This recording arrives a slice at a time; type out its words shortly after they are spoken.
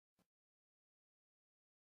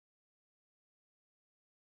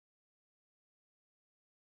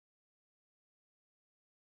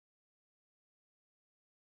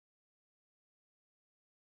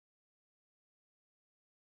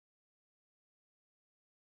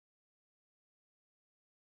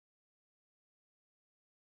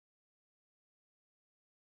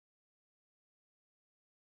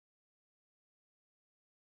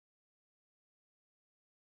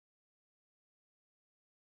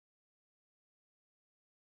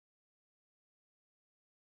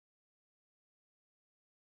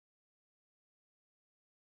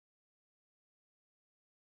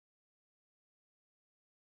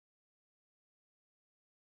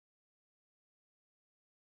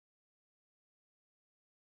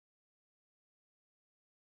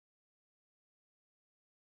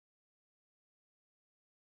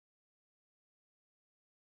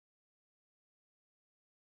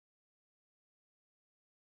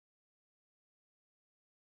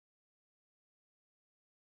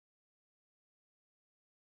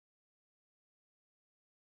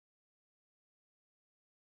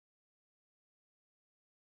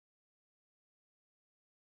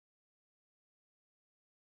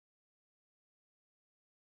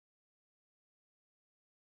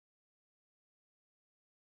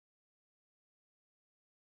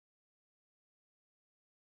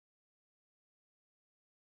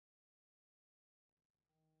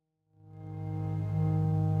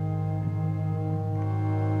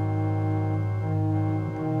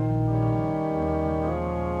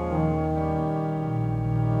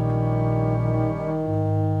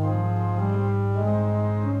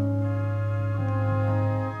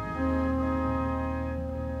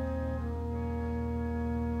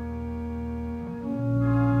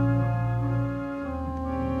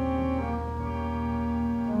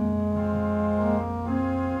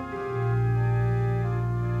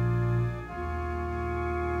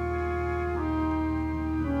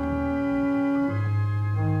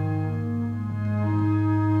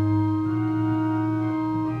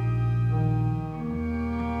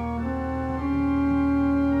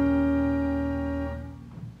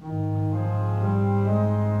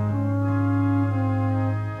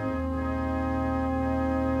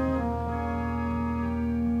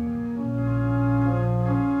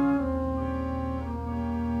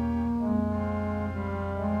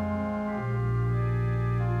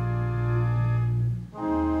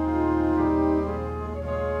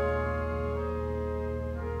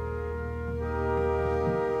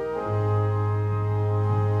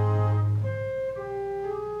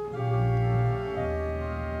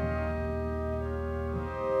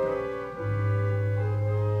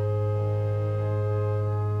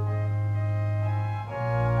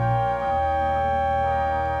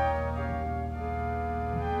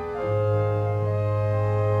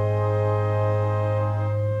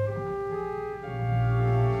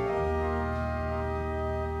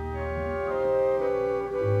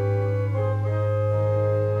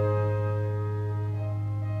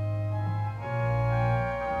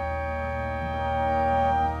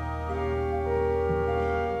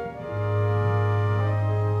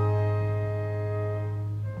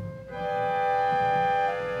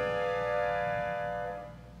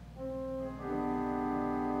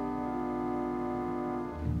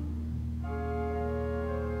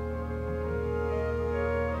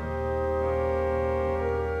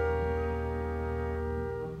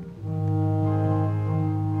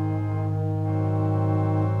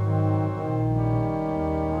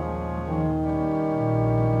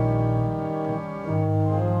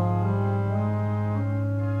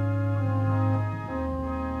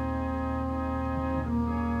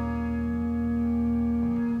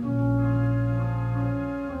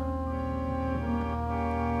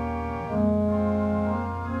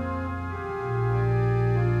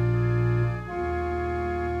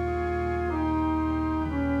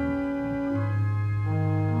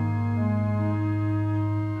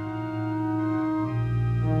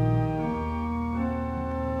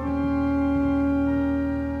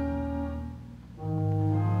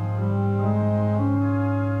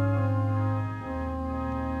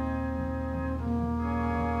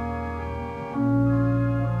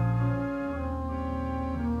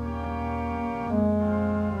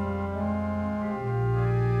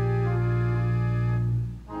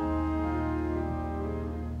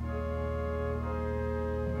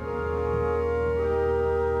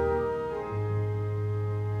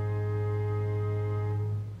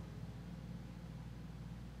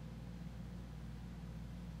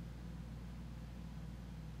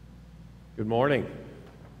Good morning.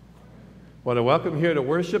 I want to welcome you here to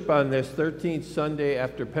worship on this 13th Sunday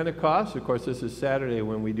after Pentecost. Of course, this is Saturday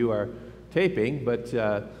when we do our taping, but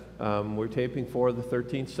we're taping for the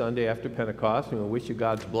 13th Sunday after Pentecost, and we wish you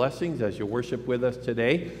God's blessings as you worship with us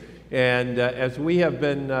today. And as we have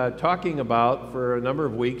been talking about for a number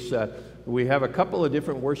of weeks, we have a couple of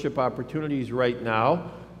different worship opportunities right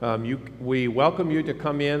now. We welcome you to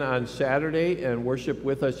come in on Saturday and worship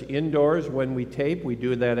with us indoors when we tape. We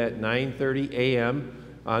do that at 9:30 a.m.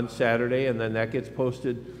 on Saturday, and then that gets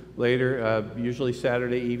posted later, usually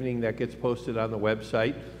Saturday evening, that gets posted on the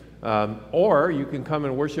website. Or you can come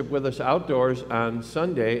and worship with us outdoors on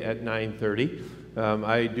Sunday at 9:30.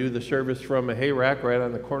 I do the service from a hay rack right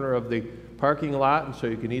on the corner of the parking lot, and so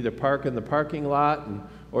you can either park in the parking lot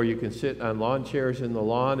or you can sit on lawn chairs in the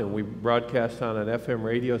lawn, and we broadcast on an FM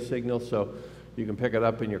radio signal, so you can pick it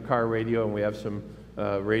up in your car radio, and we have some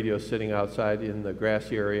radios sitting outside in the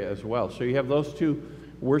grassy area as well. So you have those two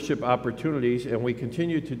worship opportunities, and we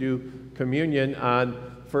continue to do communion on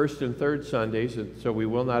first and third Sundays, and so we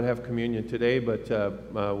will not have communion today, but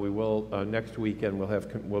we will next weekend.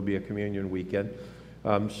 Will be a communion weekend.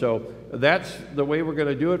 So that's the way we're going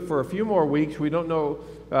to do it for a few more weeks. We don't know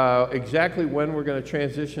exactly when we're going to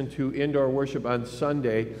transition to indoor worship on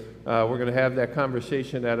Sunday. We're going to have that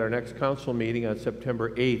conversation at our next council meeting on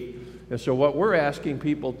September 8th. And so what we're asking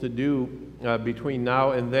people to do between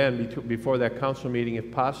now and then, before that council meeting, if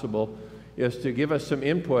possible, is to give us some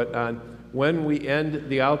input on when we end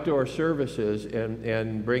the outdoor services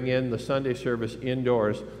and bring in the Sunday service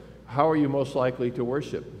indoors. How are you most likely to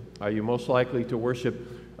worship? Are you most likely to worship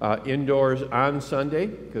indoors on Sunday?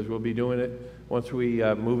 Because we'll be doing it once we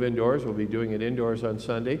move indoors. We'll be doing it indoors on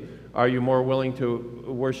Sunday. Are you more willing to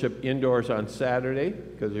worship indoors on Saturday?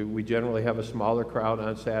 Because we generally have a smaller crowd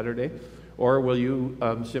on Saturday. Or will you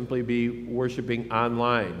simply be worshiping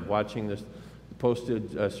online, watching this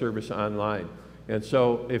posted service online? And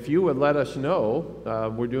so if you would let us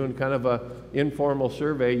know, we're doing kind of an informal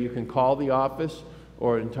survey. You can call the office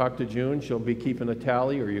or talk to June. She'll be keeping a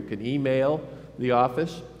tally, or you can email the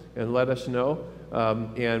office and let us know.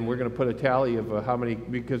 And we're going to put a tally of how many,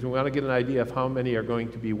 because we want to get an idea of how many are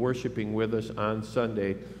going to be worshiping with us on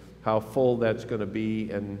Sunday, how full that's going to be,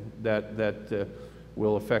 and that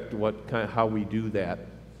will affect how we do that.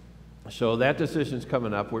 So that decision's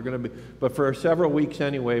coming up. We're going to be, but for several weeks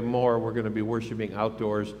anyway, we're going to be worshiping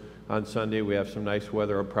outdoors on Sunday. We have some nice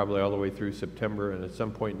weather, probably all the way through September, and at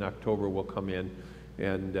some point in October we'll come in.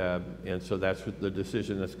 And so that's the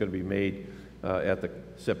decision that's going to be made at the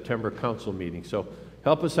September council meeting. So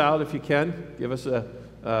help us out if you can. Give us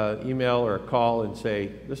an email or a call and say,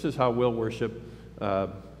 this is how we'll worship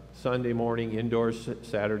Sunday morning indoors,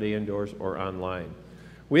 Saturday indoors, or online.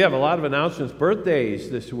 We have a lot of announcements. Birthdays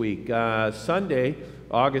this week. Sunday,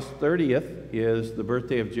 August 30th, is the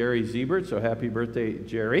birthday of Jerry Ziebert, so happy birthday,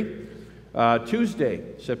 Jerry.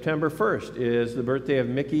 Tuesday, September 1st, is the birthday of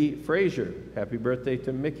Mickey Frazier. Happy birthday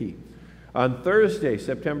to Mickey. On Thursday,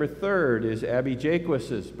 September 3rd, is Abby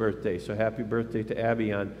Jaquis's birthday, so happy birthday to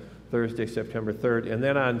Abby on Thursday, September 3rd. And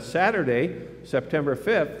then on Saturday, September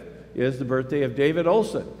 5th, is the birthday of David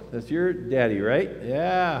Olson. That's your daddy, right?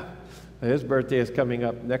 Yeah. His birthday is coming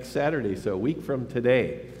up next Saturday, so a week from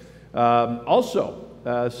today. Also,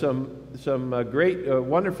 some great,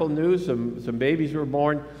 wonderful news. Some babies were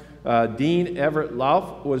born. Dean Everett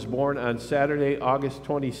Lauf was born on Saturday, August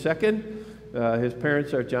 22nd. His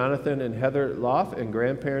parents are Jonathan and Heather Lauf, and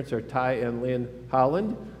grandparents are Ty and Lynn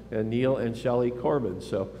Holland, and Neil and Shelley Corbin.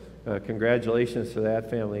 So congratulations to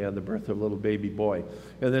that family on the birth of a little baby boy.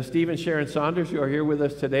 And then Steve and Sharon Saunders, who are here with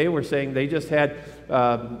us today, were saying they just had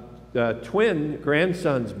twin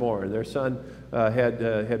grandsons born. Their son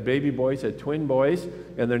had baby boys, had twin boys,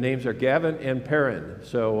 and their names are Gavin and Perrin.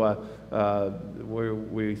 So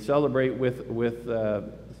we celebrate with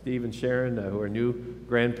Steve and Sharon, who are new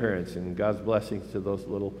grandparents, and God's blessings to those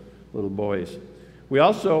little boys. We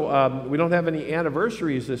also we don't have any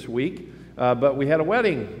anniversaries this week, but we had a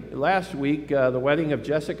wedding last week. The wedding of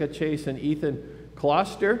Jessica Chase and Ethan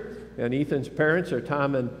Kloster, and Ethan's parents are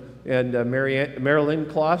Tom and Marilyn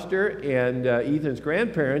Kloster, and Ethan's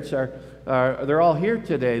grandparents they're all here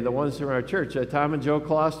today, the ones from our church, Tom and Joe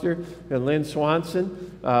Kloster and Lynn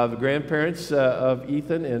Swanson, the grandparents of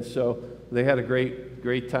Ethan, and so they had a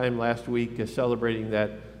great time last week celebrating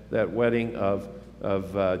that wedding of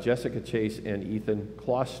Jessica Chase and Ethan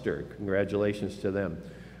Kloster. Congratulations to them.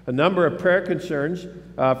 A number of prayer concerns.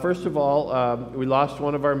 First of all, we lost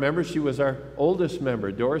one of our members. She was our oldest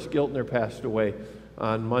member. Doris Giltner passed away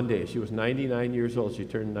on Monday. She was 99 years old. She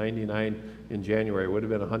turned 99 in January. Would have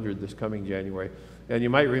been 100 this coming January. And you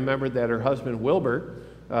might remember that her husband, Wilbur,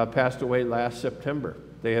 passed away last September.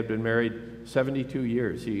 They had been married 72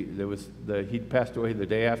 years. He'd passed away the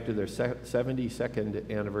day after their 72nd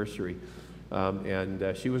anniversary.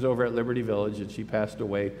 She was over at Liberty Village, and she passed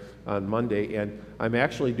away on Monday. And I'm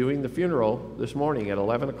actually doing the funeral this morning at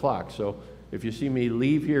 11 o'clock. So if you see me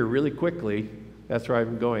leave here really quickly, that's where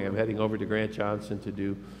I'm going. I'm heading over to Grant Johnson to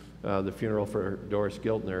do the funeral for Doris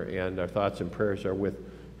Giltner, and our thoughts and prayers are with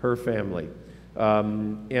her family.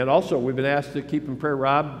 And also, we've been asked to keep in prayer.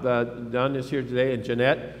 Rob Dunn is here today, and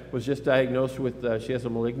Jeanette was just diagnosed with, she has a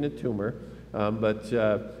malignant tumor, but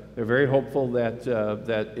they're very hopeful that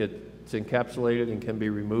it's encapsulated and can be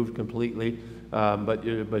removed completely.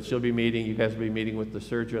 But she'll be meeting, you guys will be meeting with the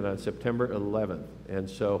surgeon on September 11th. And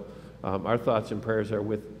so our thoughts and prayers are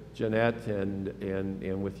with Jeanette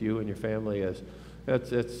and with you and your family, as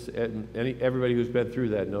everybody who's been through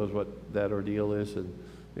that knows what that ordeal is,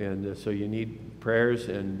 and so you need prayers,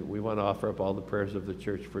 and we want to offer up all the prayers of the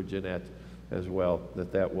church for Jeanette as well,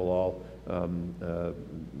 that will all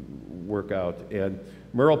work out. And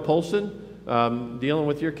Merle Polson, dealing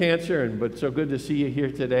with your cancer, but so good to see you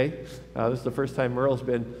here today. This is the first time Merle's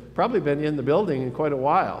probably been in the building in quite a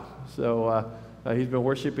while. So he's been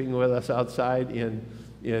worshiping with us outside in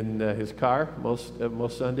his car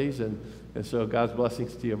most Sundays, and so God's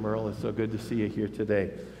blessings to you, Merle. It's so good to see you here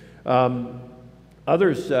today.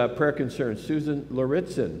 Others, prayer concerns. Susan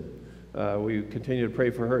Loritzen, we continue to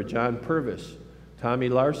pray for her. John Purvis, Tommy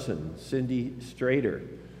Larson, Cindy Strader,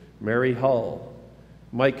 Mary Hull,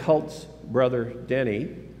 Mike Hult's brother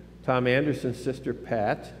Denny, Tom Anderson's sister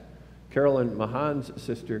Pat, Carolyn Mahan's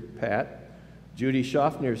sister Pat, Judy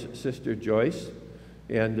Schaffner's sister Joyce,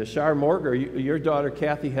 and Shar Morger, your daughter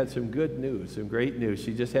Kathy had some good news, some great news.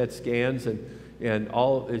 She just had scans, and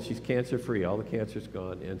she's cancer-free. All the cancer's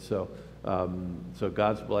gone, and so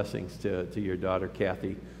God's blessings to your daughter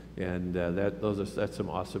Kathy, and that's some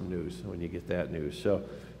awesome news when you get that news. So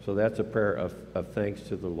that's a prayer of thanks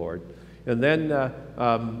to the Lord. And then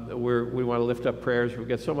we want to lift up prayers. We've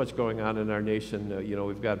got so much going on in our nation.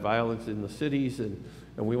 We've got violence in the cities, and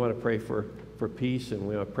we want to pray for peace, and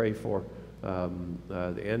we want to pray for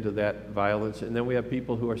the end of that violence. And then we have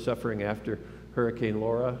people who are suffering after Hurricane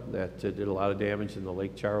Laura that did a lot of damage in the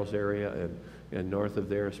Lake Charles area and north of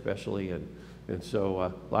there especially. And so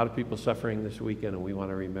a lot of people suffering this weekend, and we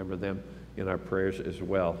want to remember them in our prayers as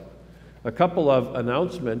well. A couple of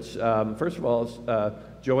announcements. First of all,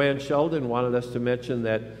 Joanne Sheldon wanted us to mention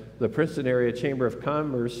that the Princeton Area Chamber of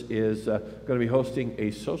Commerce is going to be hosting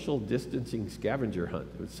a social distancing scavenger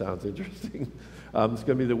hunt, which sounds interesting. It's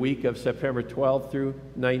going to be the week of September 12th through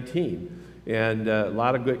 19th. And a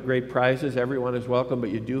lot of great prizes. Everyone is welcome,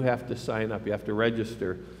 but you do have to sign up. You have to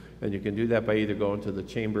register. And you can do that by either going to the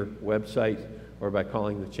Chamber website or by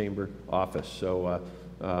calling the Chamber office. So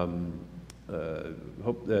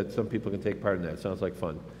hope that some people can take part in that. It sounds like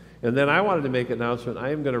fun. And then I wanted to make an announcement.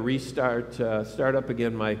 I am going to start up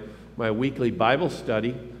again my weekly Bible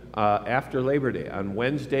study after Labor Day. On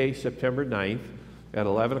Wednesday, September 9th at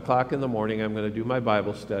 11 o'clock in the morning, I'm going to do my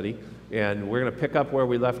Bible study. And we're going to pick up where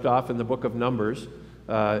we left off in the book of Numbers.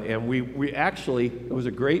 And we actually, it was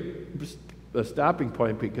a great stopping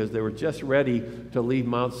point because they were just ready to leave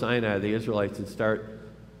Mount Sinai, the Israelites, and start,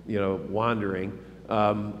 wandering.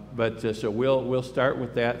 So we'll start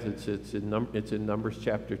with that. It's in Numbers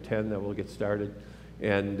chapter 10 that we'll get started,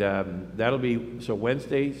 and that'll be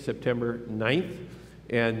Wednesday, September 9th.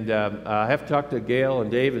 And I have to talk to Gail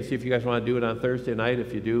and Dave and see if you guys want to do it on Thursday night.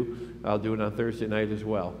 If you do, I'll do it on Thursday night as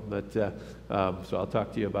well. But so I'll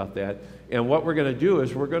talk to you about that. And what we're going to do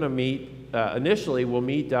is we're going to meet. Initially, we'll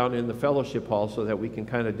meet down in the fellowship hall so that we can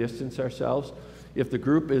kind of distance ourselves. If the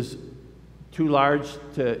group is too large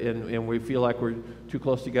and we feel like we're too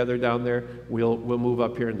close together down there, we'll move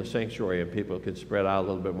up here in the sanctuary and people can spread out a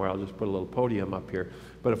little bit more. I'll just put a little podium up here.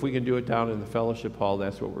 But if we can do it down in the fellowship hall,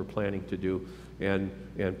 that's what we're planning to do. And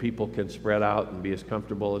people can spread out and be as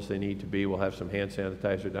comfortable as they need to be. We'll have some hand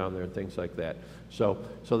sanitizer down there and things like that. So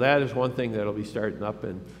that is one thing that'll be starting up,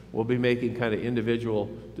 and we'll be making kind of individual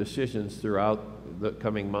decisions throughout the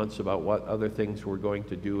coming months about what other things we're going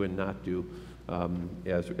to do and not do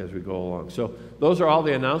as we go along. So those are all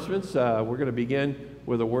the announcements. We're going to begin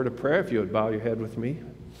with a word of prayer. If you would bow your head with me.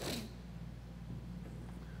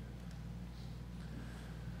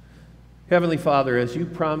 Heavenly Father, as you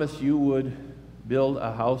promised you would build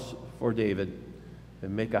a house for David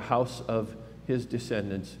and make a house of his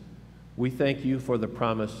descendants, we thank you for the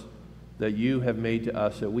promise that you have made to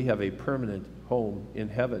us that we have a permanent home in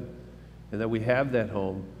heaven, and that we have that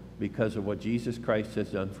home because of what Jesus Christ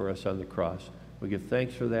has done for us on the cross. We give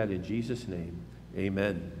thanks for that in Jesus' name.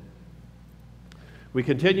 Amen. We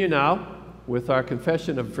continue now with our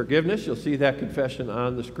confession of forgiveness. You'll see that confession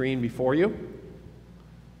on the screen before you.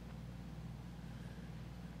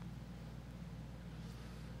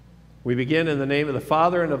 We begin in the name of the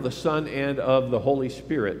Father, and of the Son, and of the Holy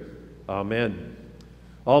Spirit. Amen.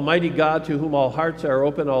 Almighty God, to whom all hearts are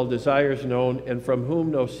open, all desires known, and from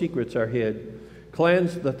whom no secrets are hid,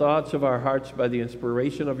 cleanse the thoughts of our hearts by the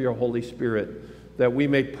inspiration of your Holy Spirit, that we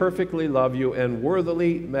may perfectly love you and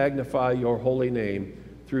worthily magnify your holy name,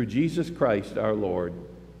 through Jesus Christ our Lord.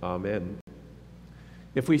 Amen.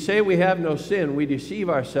 If we say we have no sin, we deceive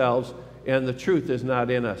ourselves, and the truth is not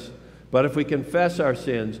in us. But if we confess our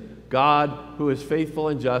sins, God, who is faithful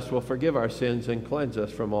and just, will forgive our sins and cleanse us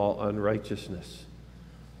from all unrighteousness.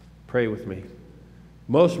 Pray with me.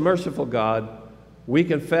 Most merciful God, we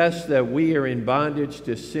confess that we are in bondage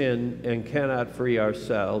to sin and cannot free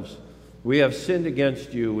ourselves. We have sinned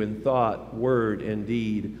against you in thought, word, and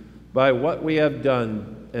deed, by what we have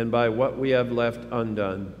done and by what we have left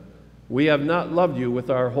undone. We have not loved you with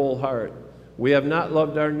our whole heart. We have not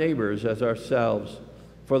loved our neighbors as ourselves.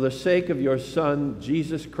 For the sake of your Son,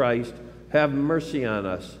 Jesus Christ, have mercy on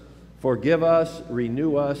us. Forgive us,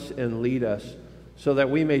 renew us, and lead us, so that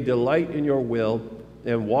we may delight in your will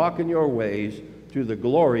and walk in your ways, to the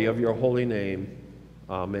glory of your holy name.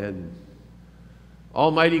 Amen.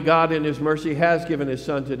 Almighty God in his mercy has given his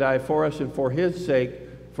Son to die for us, and for his sake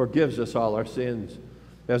forgives us all our sins.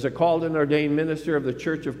 As a called and ordained minister of the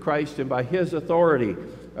Church of Christ, and by his authority,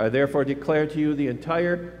 I therefore declare to you the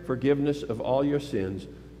entire forgiveness of all your sins,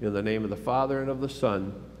 in the name of the Father, and of the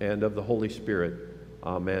Son, and of the Holy Spirit.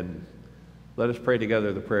 Amen. Let us pray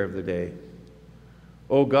together the prayer of the day.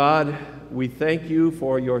 O God, we thank you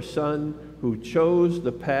for your Son, who chose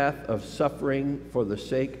the path of suffering for the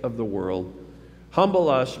sake of the world. Humble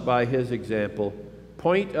us by his example.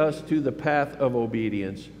 Point us to the path of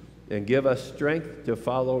obedience, and give us strength to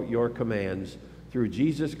follow your commands. Through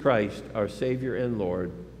Jesus Christ, our Savior and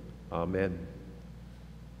Lord. Amen.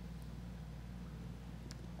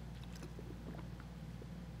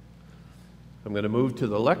 I'm going to move to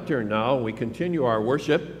the lectern now. We continue our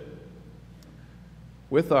worship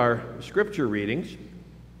with our scripture readings.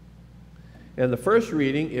 And the first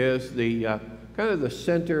reading is the kind of the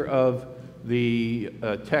center of the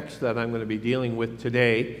text that I'm going to be dealing with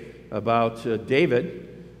today about David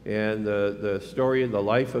and the story and the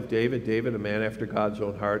life of David. David, a man after God's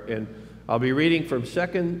own heart. And I'll be reading from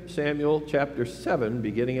 2 Samuel chapter 7,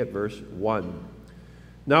 beginning at verse 1.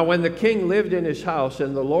 Now when the king lived in his house,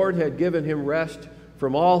 and the Lord had given him rest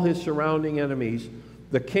from all his surrounding enemies,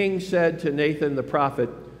 the king said to Nathan the prophet,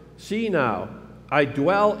 "See now, I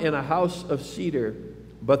dwell in a house of cedar,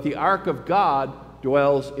 but the ark of God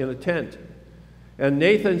dwells in a tent." And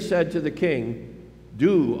Nathan said to the king,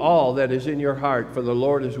 "Do all that is in your heart, for the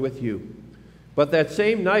Lord is with you." But that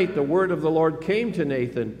same night the word of the Lord came to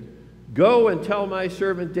Nathan, "Go and tell my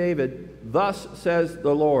servant David, thus says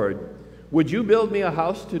the Lord, would you build me a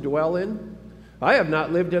house to dwell in? I have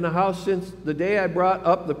not lived in a house since the day I brought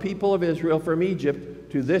up the people of Israel from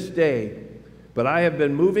Egypt to this day, but I have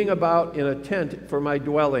been moving about in a tent for my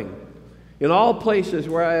dwelling. In all places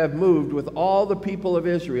where I have moved with all the people of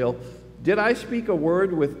Israel, did I speak a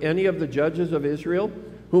word with any of the judges of Israel,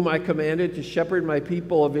 whom I commanded to shepherd my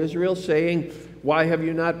people of Israel, saying, why have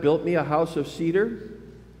you not built me a house of cedar?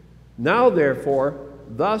 Now therefore,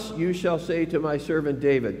 thus you shall say to my servant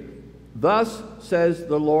David, thus says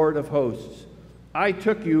the Lord of hosts, I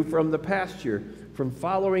took you from the pasture, from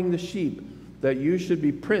following the sheep, that you should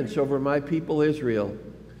be prince over my people Israel.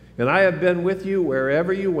 And I have been with you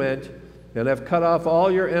wherever you went, and have cut off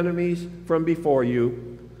all your enemies from before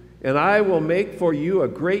you. And I will make for you a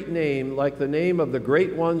great name, like the name of the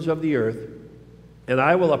great ones of the earth. And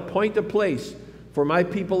I will appoint a place for my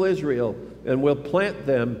people Israel, and will plant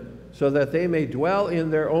them, so that they may dwell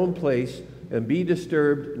in their own place, and be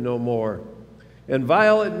disturbed no more. And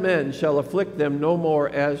violent men shall afflict them no more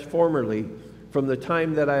as formerly, from the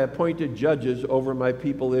time that I appointed judges over my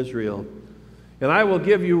people Israel. And I will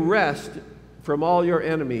give you rest from all your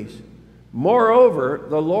enemies. Moreover,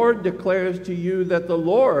 the Lord declares to you that the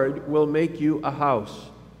Lord will make you a house.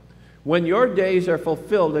 When your days are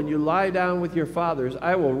fulfilled and you lie down with your fathers,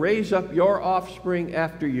 I will raise up your offspring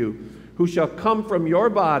after you, who shall come from your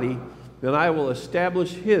body, and I will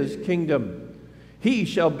establish his kingdom. He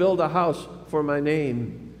shall build a house for my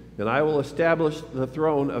name, and I will establish the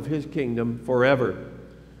throne of his kingdom forever.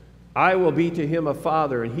 I will be to him a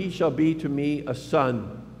father, and he shall be to me a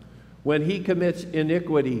son. When he commits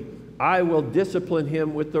iniquity, I will discipline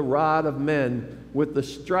him with the rod of men, with the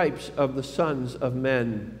stripes of the sons of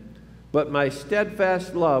men. But my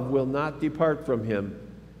steadfast love will not depart from him,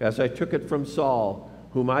 as I took it from Saul,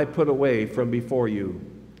 whom I put away from before you.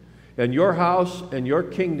 And your house and your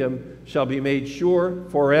kingdom shall be made sure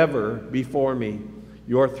forever before me.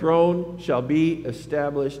 Your throne shall be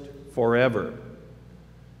established forever.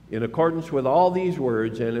 In accordance with all these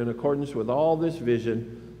words and in accordance with all this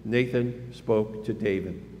vision, Nathan spoke to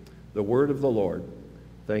David. The word of the Lord.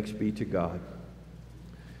 Thanks be to God.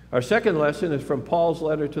 Our second lesson is from Paul's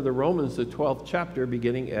letter to the Romans, the 12th chapter,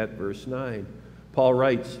 beginning at verse 9. Paul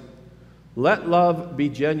writes, "Let love be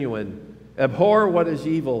genuine. Abhor what is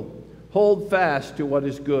evil. Hold fast to what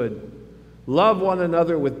is good. Love one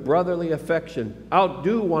another with brotherly affection.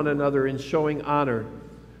 Outdo one another in showing honor.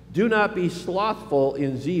 Do not be slothful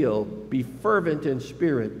in zeal. Be fervent in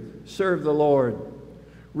spirit. Serve the Lord.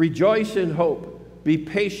 Rejoice in hope. Be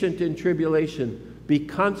patient in tribulation. Be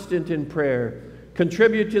constant in prayer.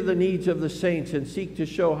 Contribute to the needs of the saints and seek to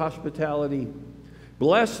show hospitality.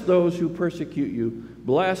 Bless those who persecute you.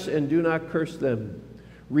 Bless and do not curse them.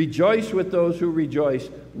 Rejoice with those who rejoice.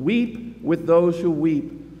 Weep with those who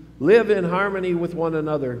weep. Live in harmony with one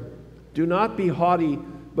another. Do not be haughty,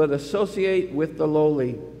 but associate with the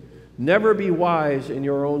lowly. Never be wise in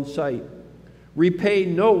your own sight. Repay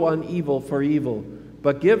no one evil for evil,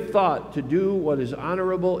 but give thought to do what is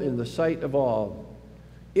honorable in the sight of all.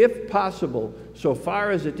 If possible, so far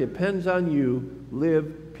as it depends on you,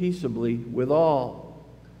 live peaceably with all.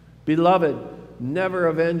 Beloved, never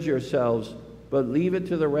avenge yourselves, but leave it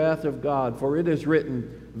to the wrath of God, for it is written,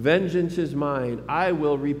 'Vengeance is mine, I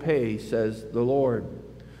will repay,' says the Lord.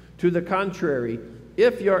 To the contrary,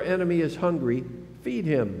 if your enemy is hungry, feed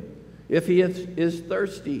him. If he is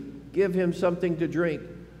thirsty, give him something to drink,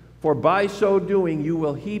 for by so doing you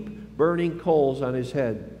will heap burning coals on his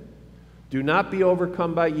head. Do not be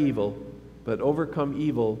overcome by evil, but overcome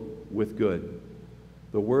evil with good."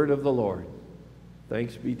 The word of the Lord.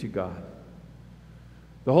 Thanks be to God.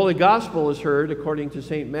 The Holy Gospel is heard according to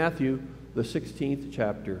St. Matthew, the 16th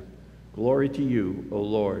chapter. Glory to you, O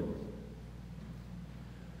Lord.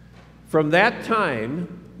 From that time,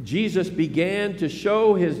 Jesus began to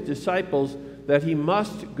show his disciples that he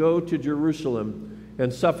must go to Jerusalem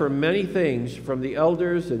and suffer many things from the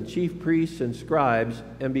elders and chief priests and scribes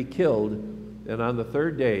and be killed, and on the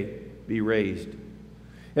third day be raised.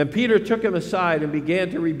 And Peter took him aside and began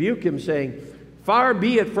to rebuke him, saying, "Far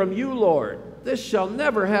be it from you, Lord. This shall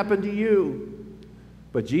never happen to you."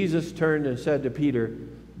 But Jesus turned and said to Peter,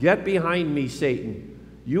 "Get behind me, Satan.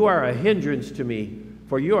 You are a hindrance to me,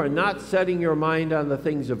 for you are not setting your mind on the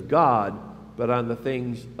things of God, but on the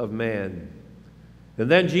things of man." And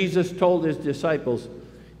then Jesus told his disciples,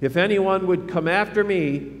 "If anyone would come after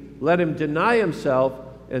me, let him deny himself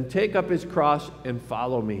and take up his cross and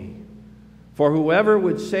follow me. For whoever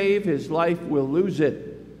would save his life will lose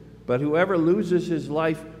it, but whoever loses his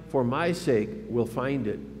life for my sake will find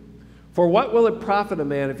it. For what will it profit a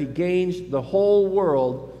man if he gains the whole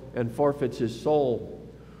world and forfeits his soul?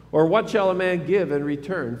 Or what shall a man give in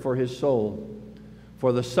return for his soul?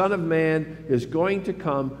 For the Son of Man is going to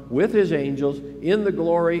come with his angels in the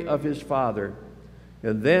glory of his Father,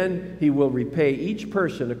 and then he will repay each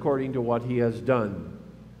person according to what he has done.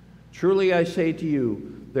 Truly I say to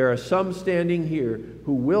you, there are some standing here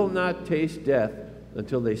who will not taste death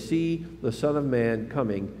until they see the Son of Man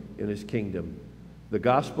coming in his kingdom." The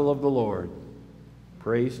gospel of the Lord.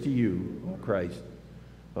 Praise to you, O Christ.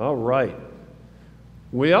 All right.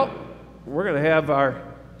 Well, we're going to have our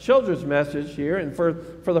children's message here, and for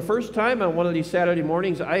the first time on one of these Saturday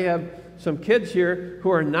mornings, I have some kids here who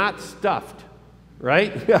are not stuffed,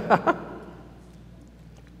 right?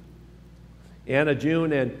 Anna,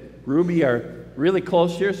 June, and Ruby are really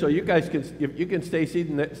close here, so you guys can stay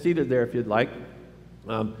seated there if you'd like.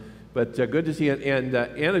 But good to see you. And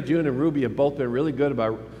Anna, June, and Ruby have both been really good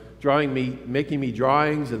about making me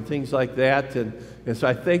drawings and things like that. And so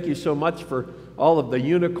I thank you so much for all of the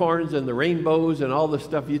unicorns and the rainbows and all the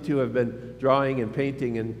stuff you two have been drawing and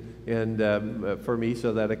painting and for me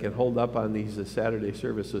so that I can hold up on these Saturday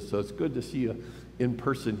services. So it's good to see you in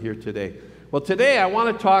person here today. Well, today I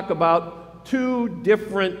want to talk about two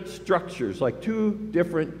different structures, like two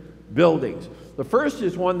different buildings. The first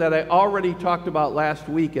is one that I already talked about last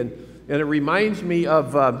week, and it reminds me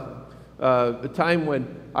of the time when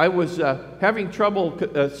I was having trouble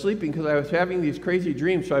sleeping because I was having these crazy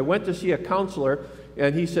dreams. So I went to see a counselor,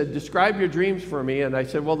 and he said, "Describe your dreams for me." And I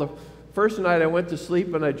said, "Well, the first night I went to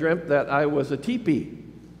sleep and I dreamt that I was a teepee.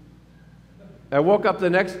 I woke up the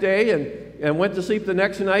next day and went to sleep the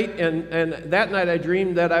next night, and that night I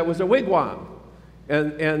dreamed that I was a wigwam."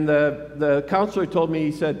 And the counselor told me,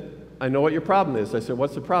 he said, "I know what your problem is." I said,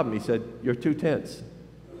 "What's the problem?" He said, "You're too tense."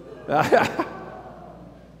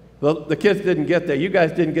 Well, the kids didn't get that. You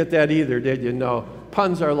guys didn't get that either, did you? No.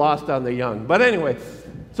 puns are lost on the young. But anyway,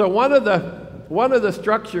 so one of the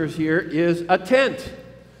structures here is a tent.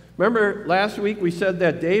 Remember last week we said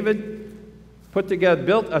that David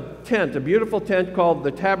built a tent, a beautiful tent called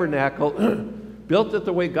the tabernacle, built it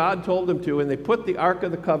the way God told him to, and they put the Ark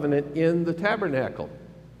of the Covenant in the tabernacle.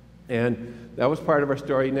 And that was part of our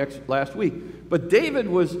story last week. But David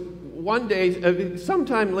was one day,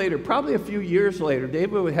 sometime later, probably a few years later,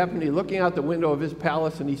 David would happen to be looking out the window of his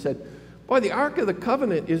palace, and he said, boy, the Ark of the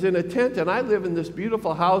Covenant is in a tent, and I live in this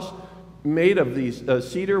beautiful house made of these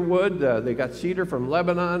cedar wood. They got cedar from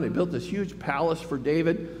Lebanon. They built this huge palace for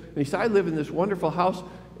David. And he said, I live in this wonderful house,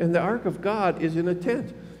 and the Ark of God is in a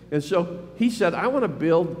tent. And so he said, I want to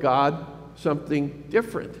build God something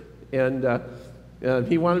different. And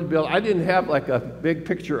he wanted to build, I didn't have like a big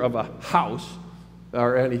picture of a house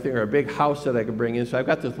or anything, or a big house that I could bring in. So I've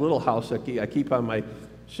got this little house that I keep on my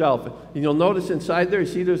shelf. And you'll notice inside there, you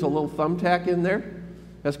see there's a little thumbtack in there?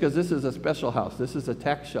 That's because this is a special house. This is a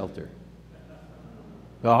tax shelter.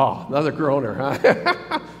 Oh, another groaner,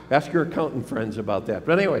 huh? Ask your accountant friends about that.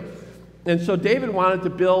 But anyway, and so David wanted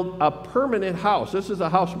to build a permanent house. This is a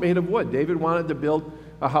house made of wood. David wanted to build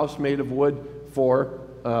a house made of wood for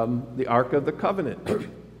the Ark of the Covenant.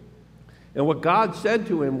 And what God said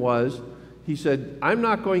to him was, he said, I'm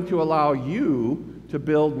not going to allow you to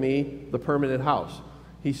build me the permanent house.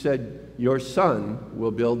 He said, your son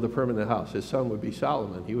will build the permanent house. His son would be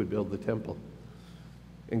Solomon. He would build the temple.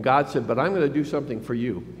 And God said, but I'm going to do something for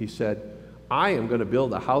you. He said, I am going to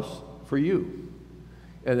build a house for you.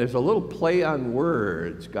 And there's a little play on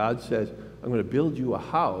words. God says, I'm going to build you a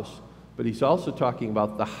house, but he's also talking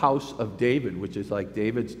about the house of David, which is like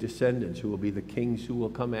David's descendants, who will be the kings who will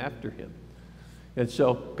come after him. And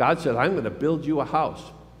so God said, I'm going to build you a house.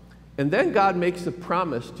 And then God makes a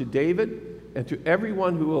promise to David and to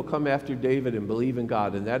everyone who will come after David and believe in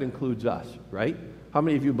God, and that includes us, right? How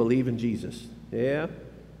many of you believe in Jesus? Yeah?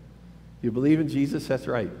 You believe in Jesus? That's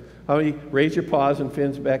right. How many? Raise your paws and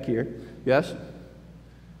fins back here. Yes?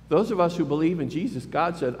 Those of us who believe in Jesus,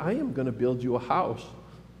 God said, I am going to build you a house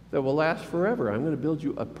that will last forever. I'm going to build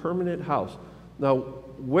you a permanent house. Now,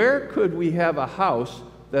 where could we have a house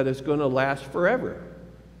that is going to last forever?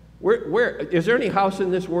 Where is there any house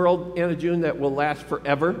in this world, Anna June, that will last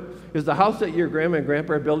forever? Is the house that your grandma and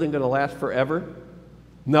grandpa are building going to last forever?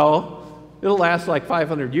 No. It'll last like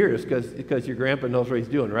 500 years because your grandpa knows what he's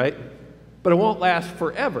doing, right? But it won't last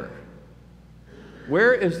forever.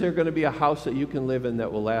 Where is there going to be a house that you can live in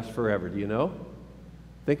that will last forever? Do you know?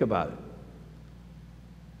 Think about it.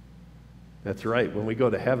 That's right, when we go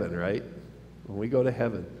to heaven, right? When we go to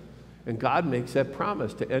heaven. And God makes that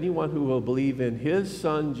promise to anyone who will believe in his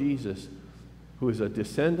son Jesus, who is a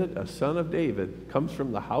descendant, a son of David, comes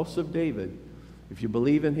from the house of David. If you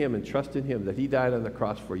believe in him and trust in him, that he died on the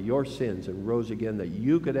cross for your sins and rose again, that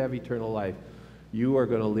you could have eternal life, you are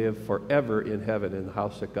going to live forever in heaven in the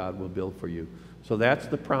house that God will build for you. So that's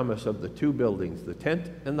the promise of the two buildings, the tent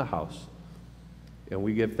and the house. And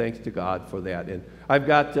we give thanks to God for that. And I've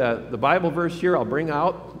got the Bible verse here I'll bring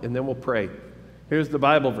out, and then we'll pray. Here's the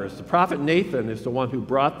Bible verse. The prophet Nathan is the one who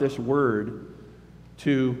brought this word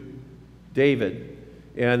to David.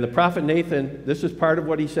 And the prophet Nathan, this is part of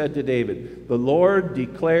what he said to David. The Lord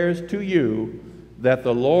declares to you that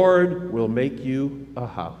the Lord will make you a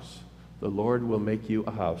house. The Lord will make you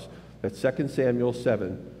a house. That's 2 Samuel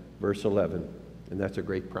 7, verse 11. And that's a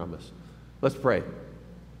great promise. Let's pray.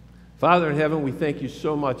 Father in heaven, we thank you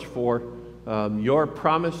so much for your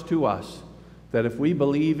promise to us that if we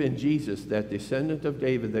believe in Jesus, that descendant of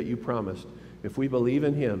David that you promised, if we believe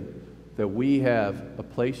in him, that we have a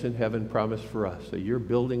place in heaven promised for us, that you're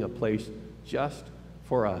building a place just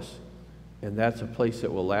for us. And that's a place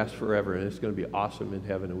that will last forever, and it's going to be awesome in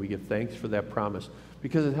heaven. And we give thanks for that promise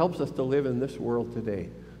because it helps us to live in this world today,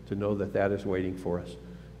 to know that that is waiting for us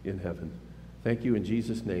in heaven. Thank you in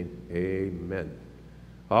Jesus' name. Amen.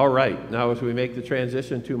 All right, now as we make the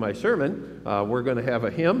transition to my sermon, we're going to have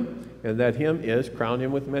a hymn, and that hymn is Crown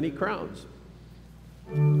Him with Many Crowns.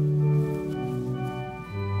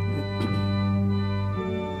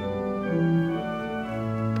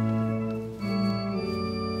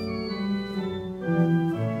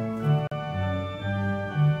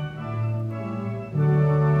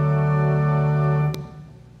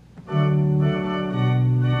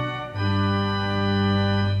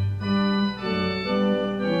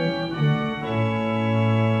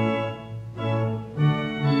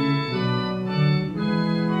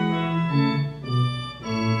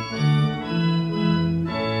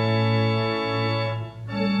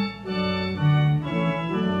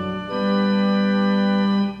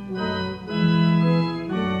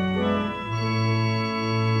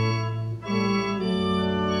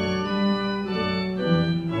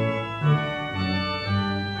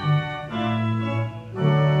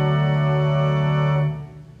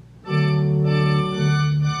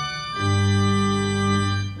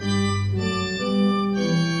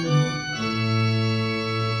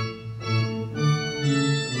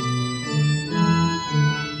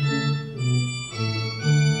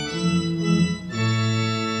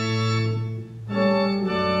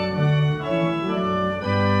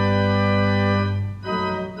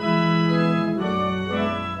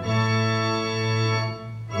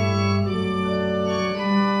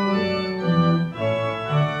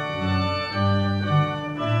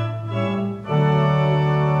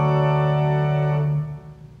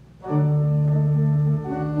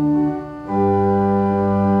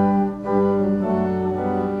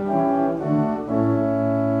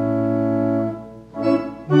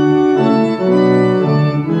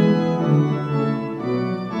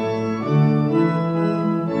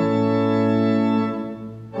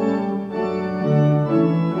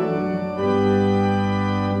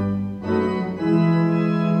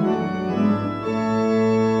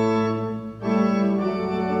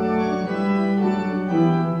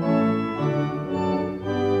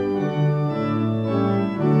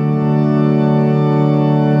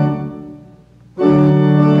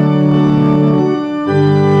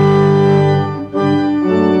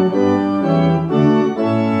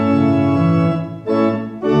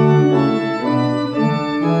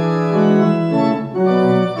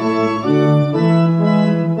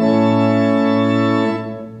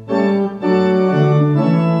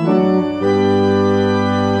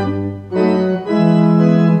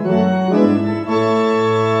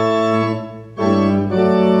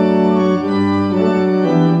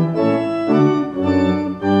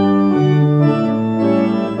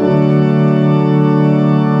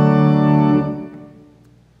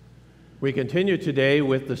 We continue today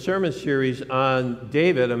with the sermon series on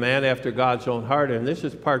David, a man after God's own heart, and this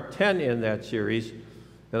is part 10 in that series,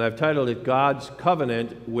 and I've titled it God's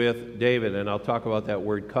Covenant with David, and I'll talk about that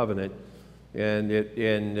word covenant,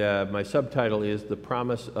 and my subtitle is The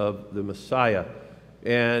Promise of the Messiah.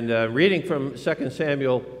 And reading from 2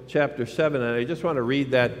 Samuel chapter 7, and I just want to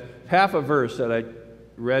read that half a verse that I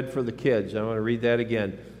read for the kids. I want to read that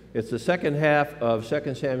again. It's the second half of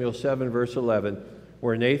 2 Samuel 7, verse 11,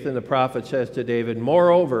 where Nathan the prophet says to David,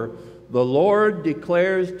 "Moreover, the Lord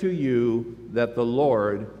declares to you that the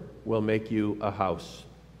Lord will make you a house.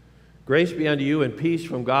 Grace be unto you and peace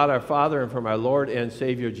from God our Father and from our Lord and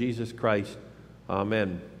Savior Jesus Christ.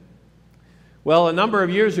 Amen." Well, a number of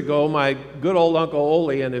years ago, my good old Uncle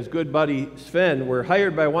Ole and his good buddy Sven were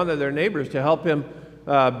hired by one of their neighbors to help him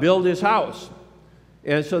build his house.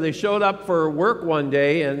 And so they showed up for work one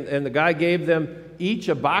day, and the guy gave them each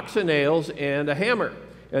a box of nails and a hammer.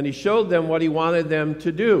 And he showed them what he wanted them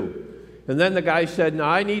to do. And then the guy said, "Now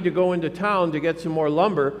I need to go into town to get some more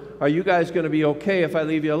lumber. Are you guys going to be okay if I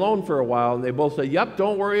leave you alone for a while?" And they both said, "Yep,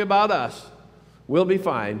 don't worry about us. We'll be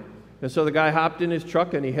fine." And so the guy hopped in his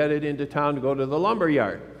truck and he headed into town to go to the lumber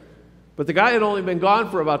yard. But the guy had only been gone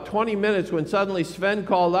for about 20 minutes when suddenly Sven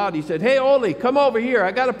called out. He said, "Hey, Ole, come over here.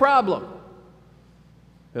 I got a problem."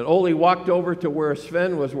 And Ole walked over to where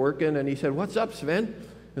Sven was working, and he said, "What's up, Sven?"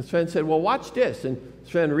 And Sven said, "Well, watch this." And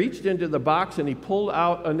Sven reached into the box, and he pulled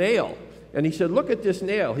out a nail. And he said, "Look at this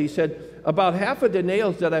nail." He said, "About half of the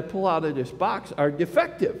nails that I pull out of this box are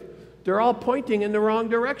defective. They're all pointing in the wrong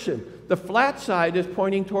direction. The flat side is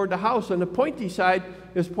pointing toward the house, and the pointy side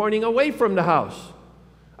is pointing away from the house.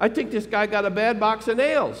 I think this guy got a bad box of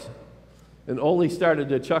nails." And Ole started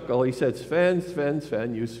to chuckle. He said,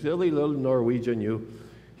 Sven, you silly little Norwegian, you."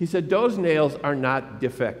 He said, "Those nails are not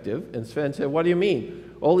defective." And Sven said, "What do you mean?"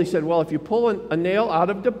 Ole said, "Well, if you pull a nail out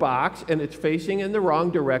of the box and it's facing in the wrong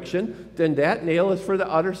direction, then that nail is for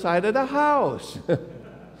the other side of the house."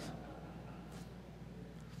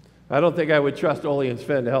 I don't think I would trust Ole and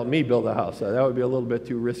Sven to help me build a house. That would be a little bit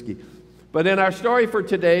too risky. But in our story for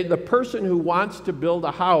today, the person who wants to build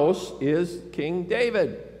a house is King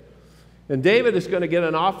David. And David is going to get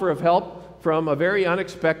an offer of help from a very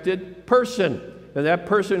unexpected person. And that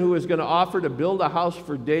person who is going to offer to build a house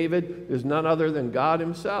for David is none other than God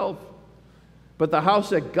himself. But the house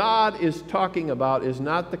that God is talking about is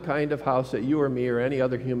not the kind of house that you or me or any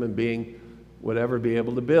other human being would ever be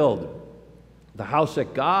able to build. The house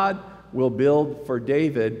that God will build for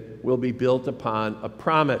David will be built upon a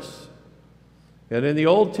promise. And in the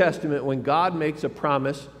Old Testament, when God makes a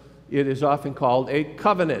promise, it is often called a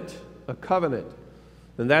covenant. A covenant.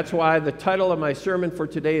 And that's why the title of my sermon for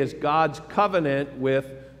today is God's Covenant with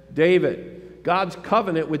David. God's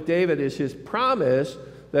covenant with David is his promise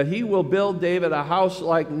that he will build David a house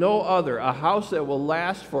like no other, a house that will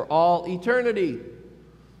last for all eternity.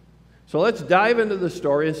 So let's dive into the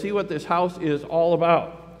story and see what this house is all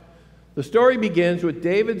about. The story begins with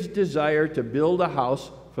David's desire to build a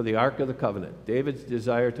house for the Ark of the Covenant. David's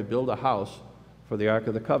desire to build a house for the Ark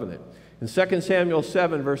of the Covenant. In 2 Samuel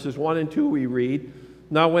 7, verses 1 and 2, we read,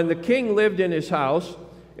 "Now when the king lived in his house,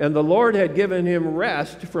 and the Lord had given him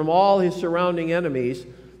rest from all his surrounding enemies,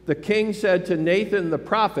 the king said to Nathan the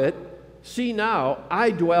prophet, 'See now,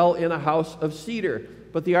 I dwell in a house of cedar,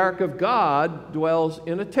 but the ark of God dwells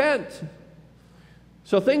in a tent.'"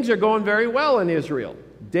 So things are going very well in Israel.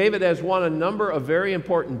 David has won a number of very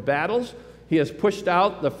important battles. He has pushed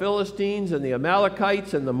out the Philistines and the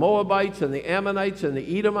Amalekites and the Moabites and the Ammonites and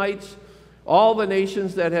the Edomites. All the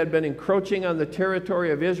nations that had been encroaching on the territory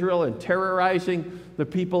of Israel and terrorizing the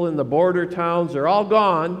people in the border towns are all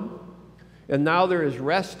gone. And now there is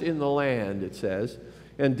rest in the land, it says.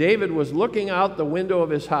 And David was looking out the window of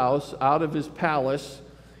his house, out of his palace,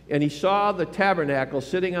 and he saw the tabernacle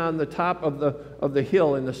sitting on the top of the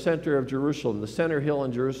hill in the center of Jerusalem. The center hill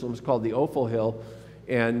in Jerusalem is called the Ophel Hill,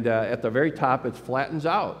 and at the very top it flattens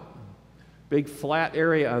out. Big flat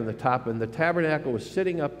area on the top, and the tabernacle was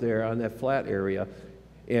sitting up there on that flat area,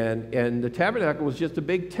 and the tabernacle was just a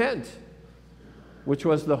big tent, which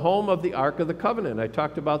was the home of the Ark of the Covenant. I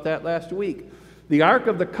talked about that last week. The Ark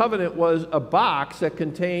of the Covenant was a box that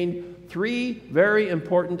contained three very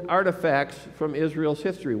important artifacts from Israel's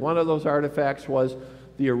history. One of those artifacts was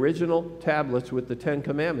the original tablets with the Ten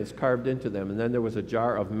Commandments carved into them. And then there was a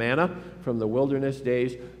jar of manna from the wilderness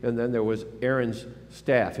days, and then there was Aaron's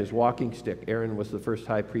staff, his walking stick. Aaron was the first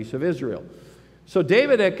high priest of Israel. So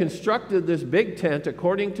David had constructed this big tent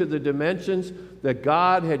according to the dimensions that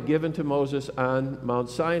God had given to Moses on Mount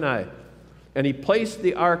Sinai. And he placed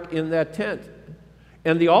the ark in that tent.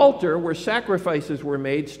 And the altar where sacrifices were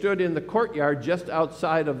made stood in the courtyard just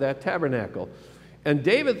outside of that tabernacle. And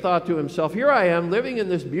David thought to himself, here I am living in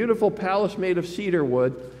this beautiful palace made of cedar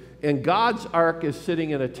wood, and God's ark is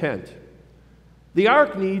sitting in a tent. The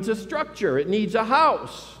ark needs a structure. It needs a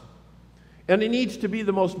house. And it needs to be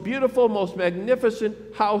the most beautiful, most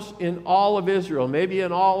magnificent house in all of Israel, maybe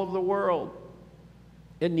in all of the world.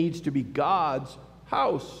 It needs to be God's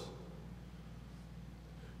house.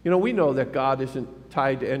 You know, we know that God isn't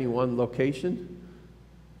tied to any one location,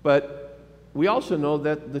 but we also know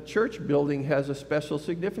that the church building has a special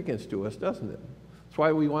significance to us, doesn't it? That's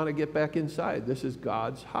why we want to get back inside. This is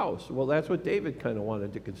God's house. Well, that's what David kind of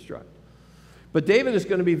wanted to construct. But David is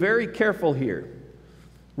going to be very careful here.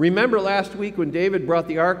 Remember last week when David brought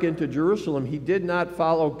the ark into Jerusalem, he did not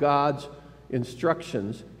follow God's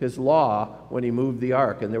instructions, his law, when he moved the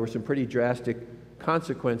ark, and there were some pretty drastic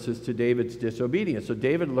consequences to David's disobedience. So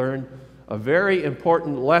David learned a very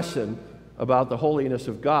important lesson about the holiness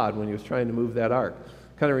of God when he was trying to move that ark.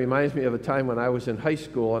 Kind of reminds me of a time when I was in high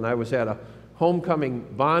school and I was at a homecoming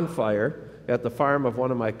bonfire at the farm of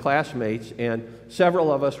one of my classmates, and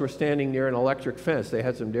several of us were standing near an electric fence. They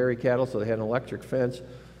had some dairy cattle, so they had an electric fence,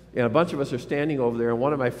 and a bunch of us are standing over there, and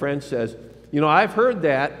one of my friends says, you know, I've heard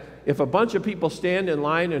that if a bunch of people stand in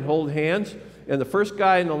line and hold hands, and the first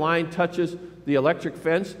guy in the line touches the electric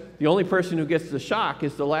fence, the only person who gets the shock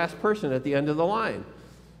is the last person at the end of the line.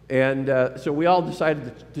 And so we all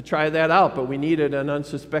decided to try that out, but we needed an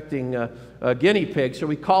unsuspecting guinea pig, so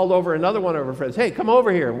we called over another one of our friends, hey, come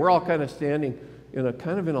over here. And we're all kind of standing in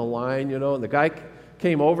a line, you know, and the guy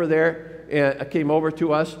came over there and came over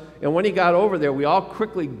to us, and when he got over there, we all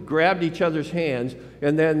quickly grabbed each other's hands,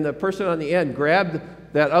 and then the person on the end grabbed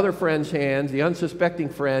that other friend's hands, the unsuspecting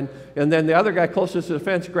friend, and then the other guy closest to the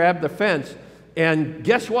fence grabbed the fence, and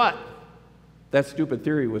guess what? That stupid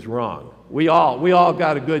theory was wrong. We all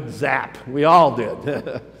got a good zap. We all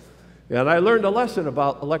did. And I learned a lesson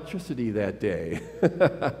about electricity that day.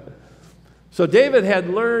 So David had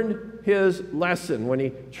learned his lesson when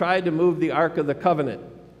he tried to move the Ark of the Covenant.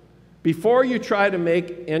 Before you try to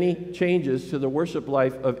make any changes to the worship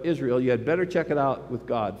life of Israel, you had better check it out with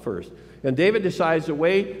God first. And David decides the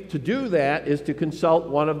way to do that is to consult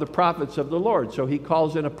one of the prophets of the Lord. So he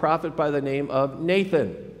calls in a prophet by the name of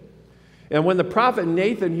Nathan. And when the prophet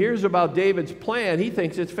Nathan hears about David's plan, he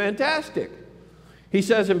thinks it's fantastic. He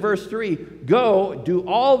says in verse 3, go, do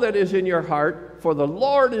all that is in your heart, for the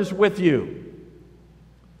Lord is with you.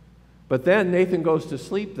 But then Nathan goes to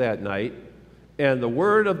sleep that night, and the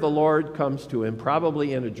word of the Lord comes to him,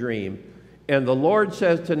 probably in a dream. And the Lord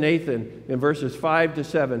says to Nathan in verses 5 to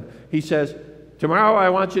 7, he says, tomorrow I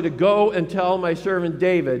want you to go and tell my servant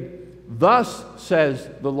David, thus says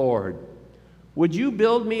the Lord, would you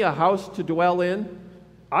build me a house to dwell in?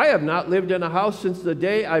 I have not lived in a house since the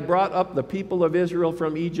day I brought up the people of Israel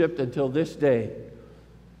from Egypt until this day.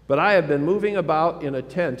 But I have been moving about in a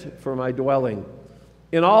tent for my dwelling.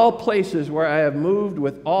 In all places where I have moved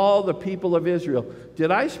with all the people of Israel,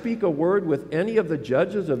 did I speak a word with any of the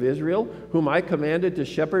judges of Israel, whom I commanded to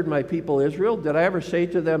shepherd my people Israel? Did I ever say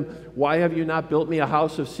to them, why have you not built me a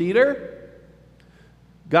house of cedar?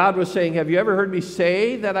 God was saying, have you ever heard me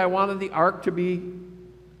say that I wanted the ark to be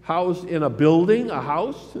housed in a building, a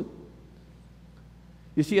house?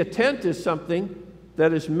 You see, a tent is something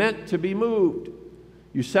that is meant to be moved.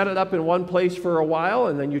 You set it up in one place for a while,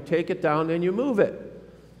 and then you take it down and you move it.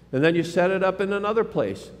 And then you set it up in another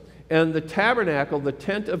place. And the tabernacle, the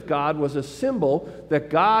tent of God, was a symbol that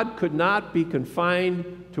God could not be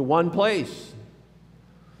confined to one place.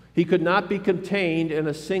 He could not be contained in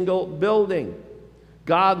a single building.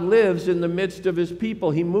 God lives in the midst of his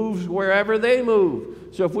people. He moves wherever they move.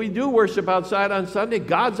 So if we do worship outside on Sunday,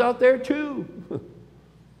 God's out there too.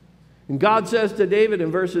 And God says to David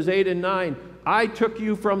in verses 8 and 9, I took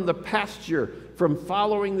you from the pasture, from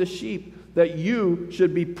following the sheep, that you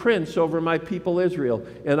should be prince over my people Israel.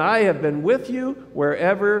 And I have been with you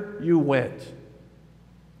wherever you went.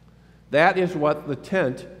 That is what the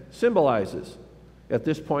tent symbolizes at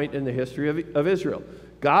this point in the history of Israel.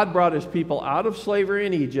 God brought his people out of slavery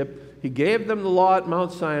in Egypt. He gave them the law at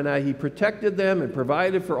Mount Sinai. He protected them and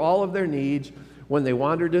provided for all of their needs when they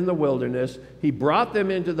wandered in the wilderness. He brought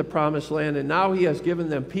them into the promised land, and now he has given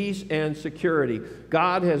them peace and security.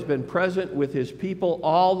 God has been present with his people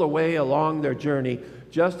all the way along their journey,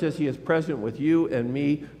 just as he is present with you and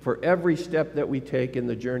me for every step that we take in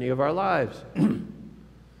the journey of our lives.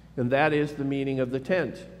 And that is the meaning of the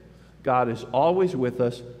tent. God is always with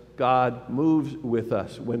us. God moves with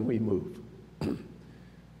us when we move.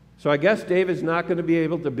 So I guess David's not going to be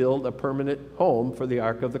able to build a permanent home for the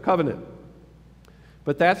Ark of the Covenant.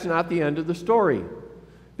 But that's not the end of the story.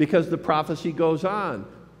 because the prophecy goes on.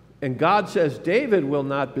 And God says David will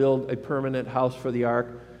not build a permanent house for the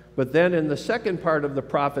ark, but then in the second part of the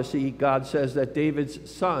prophecy, God says that David's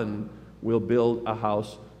son will build a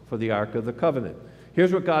house for the ark of the covenant.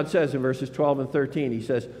 Here's what God says in verses 12 and 13. He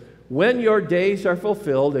says, "When your days are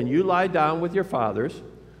fulfilled and you lie down with your fathers,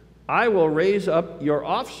 I will raise up your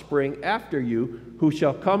offspring after you, who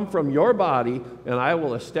shall come from your body, and I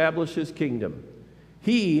will establish his kingdom.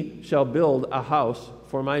 He shall build a house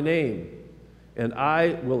for my name, and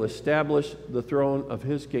I will establish the throne of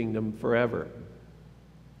his kingdom forever."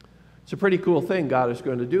 It's a pretty cool thing God is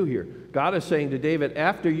going to do here. God is saying to David,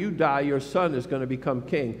 after you die, your son is going to become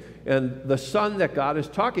king. And the son that God is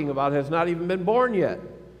talking about has not even been born yet.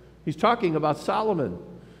 He's talking about Solomon,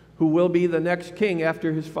 who will be the next king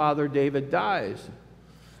after his father David dies.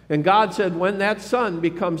 And God said, when that son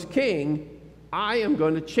becomes king, I am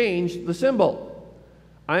going to change the symbol.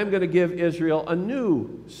 I am going to give Israel a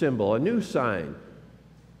new symbol, a new sign.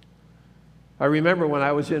 I remember when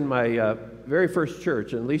I was in my very first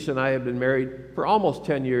church, and Lisa and I had been married for almost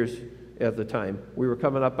 10 years at the time. We were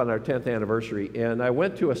coming up on our 10th anniversary, and I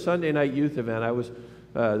went to a Sunday night youth event. I was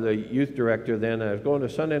the youth director then. I was going to a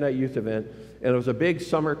Sunday night youth event, and it was a big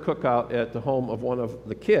summer cookout at the home of one of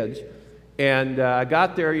the kids. And I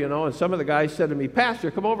got there, you know, and some of the guys said to me,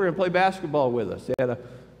 "Pastor, come over and play basketball with us." They had a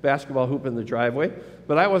basketball hoop in the driveway,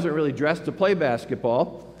 but I wasn't really dressed to play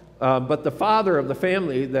basketball. But the father of the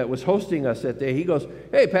family that was hosting us that day, he goes,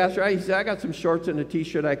 "Hey, Pastor," he said, "I got some shorts and a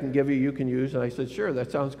T-shirt I can give you, you can use." And I said, "Sure,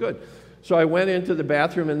 that sounds good." So I went into the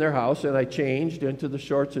bathroom in their house, and I changed into the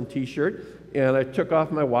shorts and T-shirt, and I took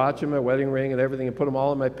off my watch and my wedding ring and everything and put them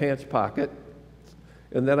all in my pants pocket.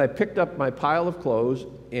 And then I picked up my pile of clothes,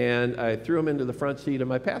 and I threw them into the front seat of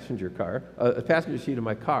my passenger seat of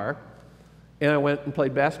my car, and I went and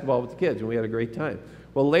played basketball with the kids, and we had a great time.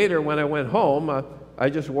 Well, later when I went home, I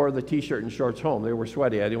just wore the T-shirt and shorts home. They were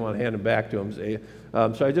sweaty. I didn't want to hand them back to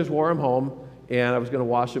them. So I just wore them home, and I was going to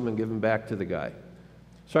wash them and give them back to the guy.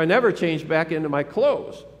 So I never changed back into my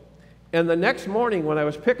clothes. And the next morning when I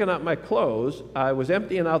was picking up my clothes, I was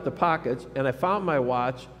emptying out the pockets, and I found my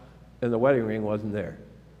watch, and the wedding ring wasn't there.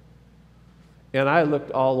 And I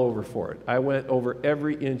looked all over for it. I went over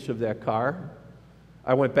every inch of that car.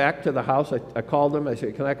 I went back to the house. I called them. I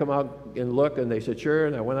said, "Can I come out and look?" And they said, "Sure."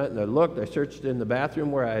 And I went out and I looked. I searched in the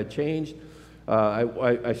bathroom where I had changed.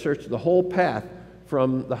 I searched the whole path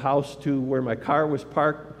from the house to where my car was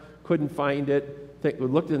parked. Couldn't find it. We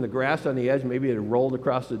looked in the grass on the edge. Maybe it had rolled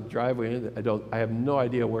across the driveway. I have no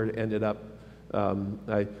idea where it ended up.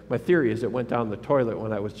 My theory is it went down the toilet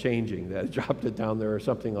when I was changing. That I dropped it down there or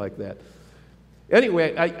something like that.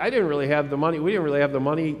 Anyway, I didn't really have the money. We didn't really have the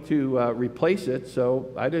money to replace it, so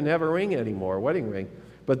I didn't have a ring anymore, a wedding ring.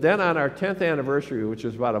 But then on our 10th anniversary, which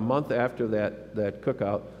was about a month after that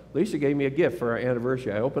cookout, Lisa gave me a gift for our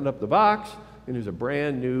anniversary. I opened up the box, and there's a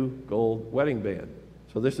brand new gold wedding band.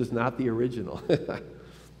 So this is not the original.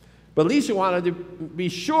 But Lisa wanted to be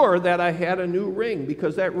sure that I had a new ring,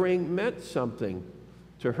 because that ring meant something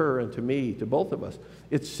to her and to me, to both of us.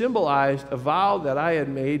 It symbolized a vow that I had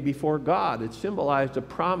made before God. It symbolized a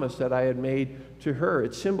promise that I had made to her.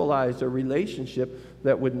 It symbolized a relationship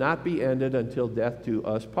that would not be ended until death do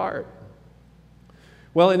us part.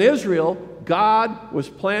 Well, in Israel, God was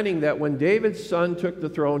planning that when David's son took the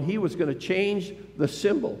throne, he was going to change the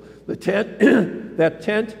symbol. The tent, that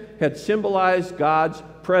tent had symbolized God's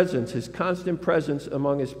presence, his constant presence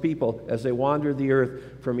among his people as they wandered the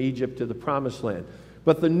earth from Egypt to the Promised Land.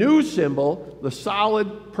 But the new symbol, the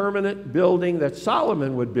solid, permanent building that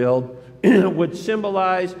Solomon would build, would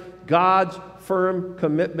symbolize God's firm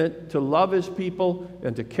commitment to love his people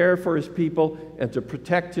and to care for his people and to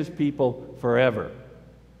protect his people forever.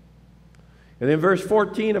 And in verse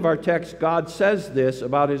 14 of our text, God says this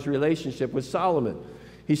about his relationship with Solomon.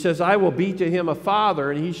 He says, "I will be to him a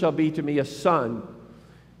father, and he shall be to me a son."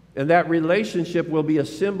 And that relationship will be a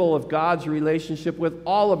symbol of God's relationship with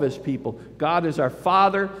all of his people. God is our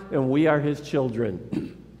Father, and we are his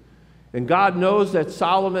children. And God knows that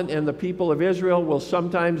Solomon and the people of Israel will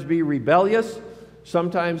sometimes be rebellious.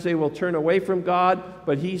 Sometimes they will turn away from God,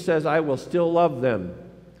 but he says, "I will still love them."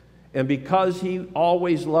 And because he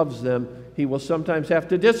always loves them, he will sometimes have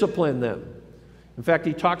to discipline them. In fact,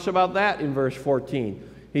 he talks about that in verse 14.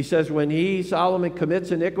 He says, "When Solomon, commits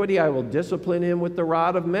iniquity, I will discipline him with the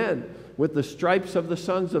rod of men, with the stripes of the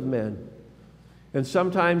sons of men." And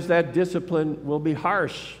sometimes that discipline will be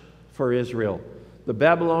harsh for Israel. The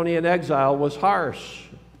Babylonian exile was harsh.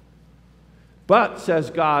 But, says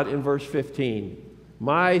God in verse 15,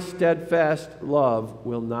 "My steadfast love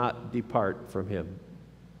will not depart from him."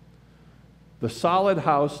 The solid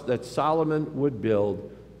house that Solomon would build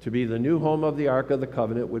to be the new home of the Ark of the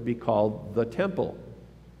Covenant would be called the temple.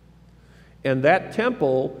 And that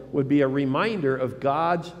temple would be a reminder of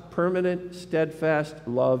God's permanent, steadfast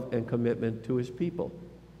love and commitment to his people.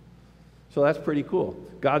 So that's pretty cool.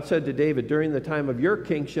 God said to David, during the time of your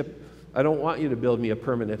kingship, I don't want you to build me a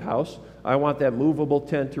permanent house. I want that movable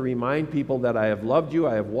tent to remind people that I have loved you,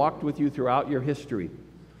 I have walked with you throughout your history.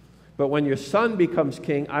 But when your son becomes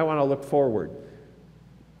king, I want to look forward.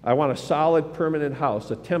 I want a solid, permanent house,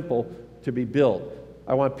 a temple to be built.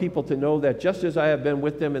 I want people to know that just as I have been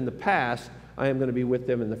with them in the past, I am going to be with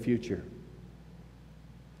them in the future.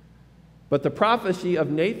 But the prophecy of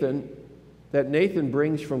Nathan, that Nathan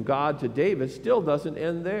brings from God to David, still doesn't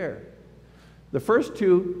end there. The first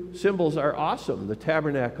two symbols are awesome, the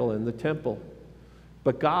tabernacle and the temple.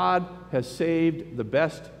 But God has saved the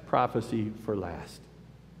best prophecy for last.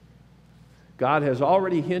 God has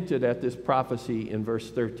already hinted at this prophecy in verse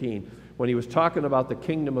 13. When he was talking about the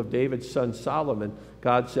kingdom of David's son Solomon,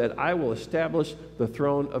 God said, I will establish the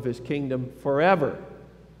throne of his kingdom forever.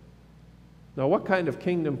 Now, what kind of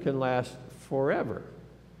kingdom can last forever?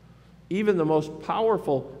 Even the most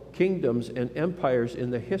powerful kingdoms and empires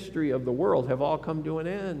in the history of the world have all come to an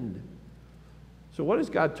end. So what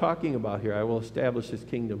is God talking about here? I will establish his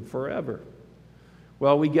kingdom forever.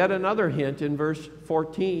 Well, we get another hint in verse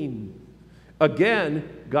 14. Again,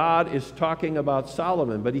 God is talking about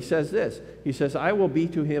Solomon, but he says this. He says, I will be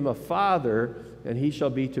to him a father, and he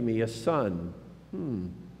shall be to me a son.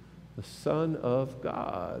 The Son of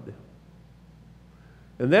God.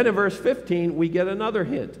 And then in verse 15, we get another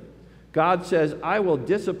hint. God says, I will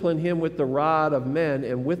discipline him with the rod of men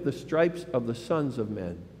and with the stripes of the sons of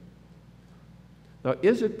men. Now,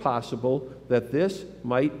 is it possible that this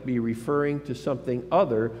might be referring to something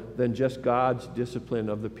other than just God's discipline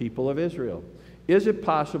of the people of Israel? Is it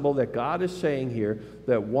possible that God is saying here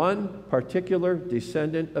that one particular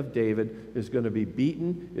descendant of David is going to be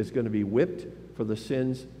beaten, is going to be whipped for the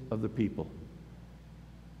sins of the people?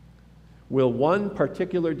 Will one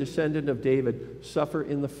particular descendant of David suffer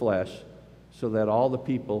in the flesh so that all the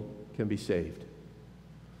people can be saved?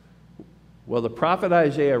 Well, the prophet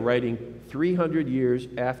Isaiah, writing 300 years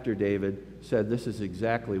after David, said this is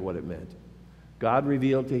exactly what it meant. God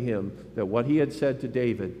revealed to him that what he had said to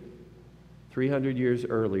David 300 years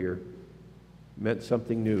earlier meant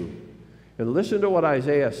something new. And listen to what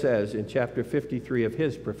Isaiah says in chapter 53 of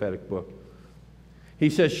his prophetic book. He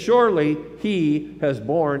says, surely he has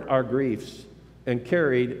borne our griefs and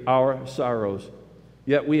carried our sorrows.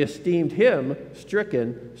 Yet we esteemed him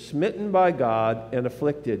stricken, smitten by God, and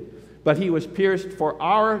afflicted. But he was pierced for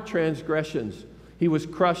our transgressions. He was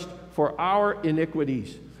crushed for our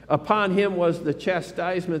iniquities. Upon him was the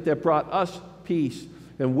chastisement that brought us peace,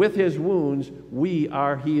 and with his wounds we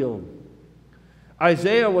are healed.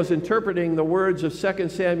 Isaiah was interpreting the words of 2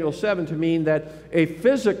 Samuel 7 to mean that a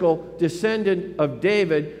physical descendant of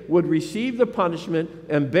David would receive the punishment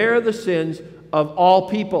and bear the sins of all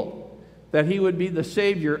people, that he would be the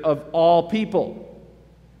Savior of all people,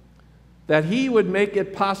 that he would make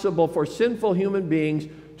it possible for sinful human beings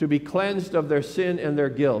to be cleansed of their sin and their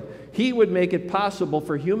guilt. He would make it possible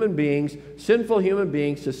for human beings, sinful human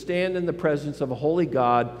beings, to stand in the presence of a holy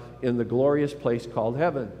God in the glorious place called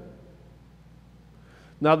heaven.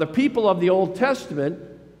 Now, the people of the Old Testament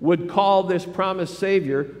would call this promised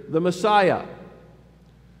Savior the Messiah.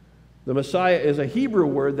 The Messiah is a Hebrew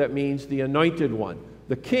word that means the anointed one.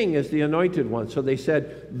 The king is the anointed one. So they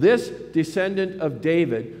said, this descendant of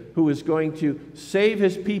David, who is going to save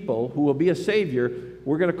his people, who will be a Savior,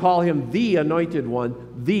 we're going to call him the anointed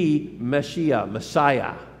one, the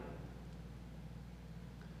Messiah.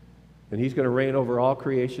 And he's going to reign over all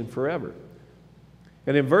creation forever.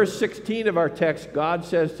 And in verse 16 of our text, God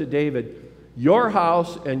says to David, your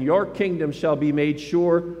house and your kingdom shall be made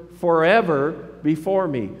sure forever before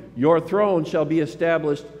me. Your throne shall be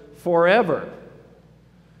established forever.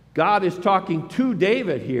 God is talking to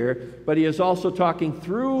David here, but he is also talking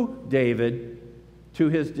through David to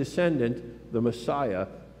his descendant, the Messiah,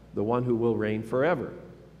 the one who will reign forever.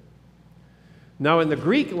 Now, in the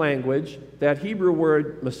Greek language, that Hebrew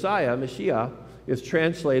word Messiah, Mashiach, is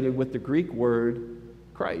translated with the Greek word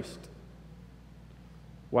Christ.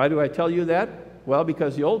 Why do I tell you that? Well,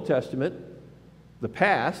 because the Old Testament, the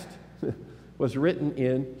past, was written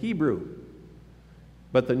in Hebrew,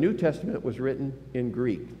 but the New Testament was written in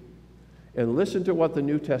Greek. And listen to what the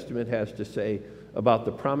New Testament has to say about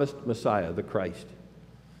the promised Messiah, the Christ.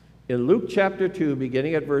 In Luke chapter 2,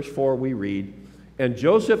 beginning at verse 4, we read, and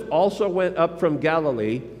Joseph also went up from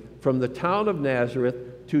Galilee, from the town of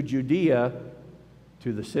Nazareth, to Judea,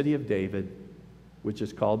 to the city of David, which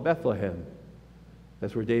is called Bethlehem.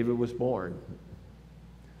 That's where David was born.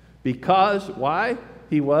 Because, why?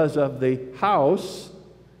 He was of the house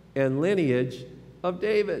and lineage of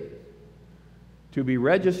David, to be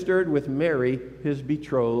registered with Mary, his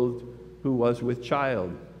betrothed, who was with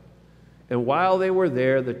child. And while they were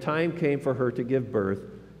there, the time came for her to give birth,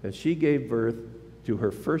 and she gave birth to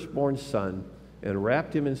her firstborn son, and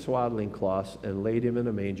wrapped him in swaddling cloths, and laid him in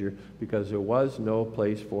a manger, because there was no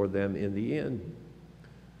place for them in the inn.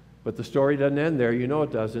 But the story doesn't end there. You know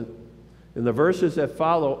it doesn't. In the verses that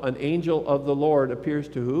follow, an angel of the Lord appears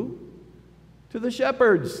to who? To the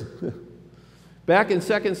shepherds. Back in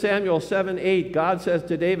 2 Samuel 7:8, God says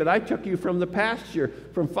to David, I took you from the pasture,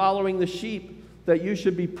 from following the sheep, that you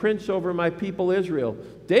should be prince over my people Israel.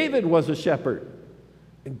 David was a shepherd,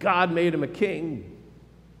 and God made him a king.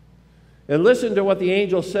 And listen to what the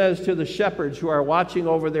angel says to the shepherds who are watching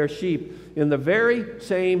over their sheep in the very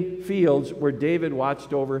same fields where David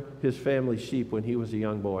watched over his family's sheep when he was a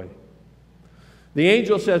young boy. The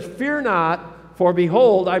angel says, fear not, for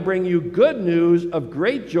behold, I bring you good news of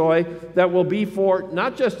great joy that will be for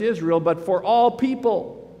not just Israel, but for all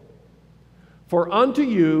people. For unto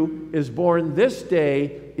you is born this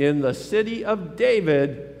day in the city of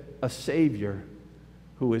David a Savior,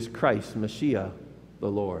 who is Christ, Messiah, the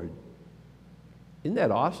Lord. Isn't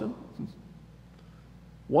that awesome?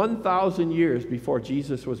 1,000 years before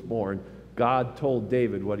Jesus was born, God told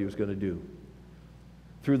David what he was going to do.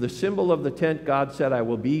 Through the symbol of the tent, God said, I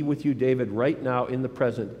will be with you, David, right now in the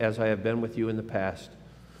present, as I have been with you in the past.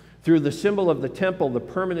 Through the symbol of the temple, the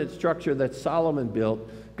permanent structure that Solomon built,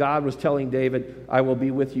 God was telling David, I will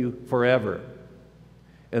be with you forever.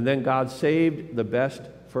 And then God saved the best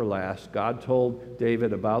for last. God told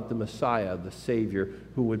David about the Messiah, the Savior,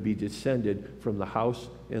 who would be descended from the house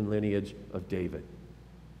and lineage of David.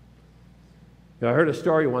 Now, I heard a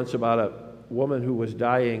story once about a woman who was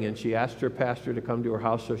dying, and she asked her pastor to come to her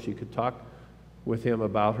house so she could talk with him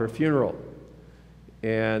about her funeral.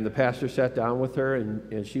 And the pastor sat down with her,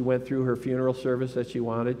 and she went through her funeral service that she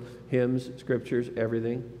wanted, hymns, scriptures,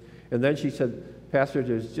 everything. And then she said, Pastor,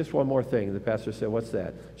 there's just one more thing. And the pastor said, what's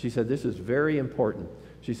that? She said, this is very important.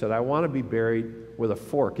 She said, I want to be buried with a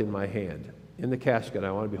fork in my hand. In the casket,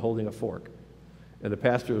 I want to be holding a fork. And the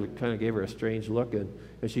pastor kind of gave her a strange look, and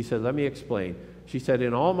she said, let me explain. She said,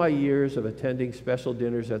 in all my years of attending special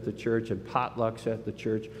dinners at the church and potlucks at the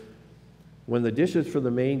church, when the dishes for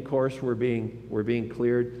the main course were being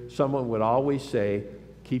cleared, someone would always say,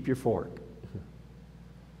 keep your fork.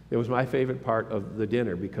 It was my favorite part of the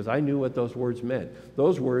dinner because I knew what those words meant.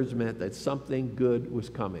 Those words meant that something good was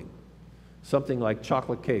coming. Something like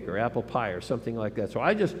chocolate cake or apple pie or something like that. So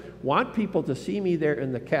I just want people to see me there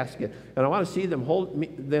in the casket, and I want to see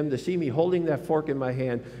them to see me holding that fork in my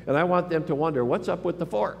hand, and I want them to wonder, what's up with the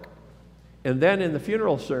fork? And then in the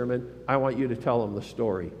funeral sermon, I want you to tell them the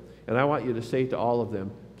story. And I want you to say to all of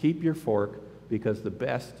them, keep your fork because the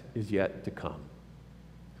best is yet to come.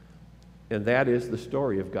 And that is the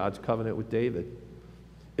story of God's covenant with David.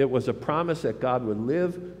 It was a promise that God would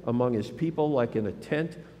live among his people like in a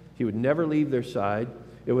tent. He would never leave their side.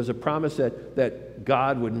 It was a promise that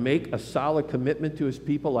God would make a solid commitment to his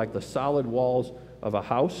people like the solid walls of a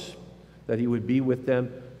house, that he would be with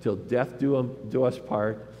them till death do us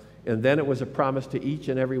part. And then it was a promise to each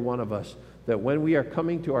and every one of us that when we are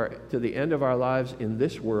coming to the end of our lives in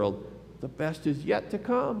this world, the best is yet to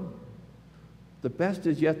come. The best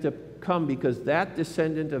is yet to come because that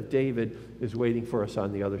descendant of David is waiting for us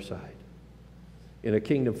on the other side, in a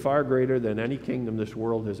kingdom far greater than any kingdom this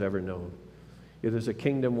world has ever known. It is a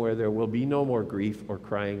kingdom where there will be no more grief or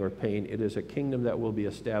crying or pain. It is a kingdom that will be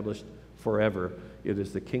established forever. It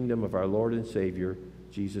is the kingdom of our Lord and Savior,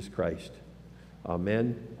 Jesus Christ.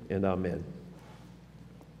 Amen and amen.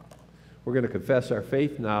 We're going to confess our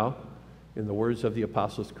faith now in the words of the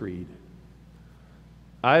Apostles' Creed.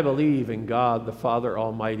 I believe in God, the Father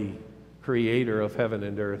Almighty, creator of heaven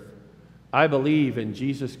and earth. I believe in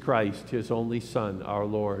Jesus Christ, his only Son, our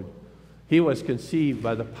Lord. He was conceived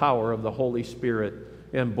by the power of the Holy Spirit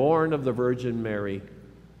and born of the Virgin Mary.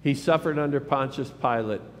 He suffered under Pontius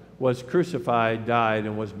Pilate, was crucified, died,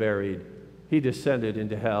 and was buried. He descended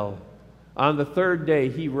into hell. On the third day,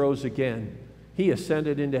 he rose again. He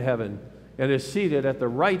ascended into heaven and is seated at the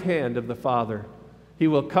right hand of the Father. He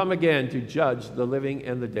will come again to judge the living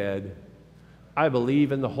and the dead. I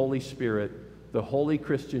believe in the Holy Spirit, the holy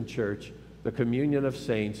Christian church, the communion of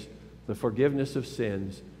saints, the forgiveness of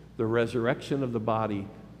sins, the resurrection of the body,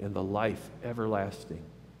 and the life everlasting.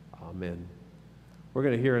 Amen. We're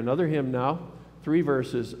going to hear another hymn now, 3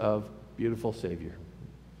 verses of Beautiful Savior.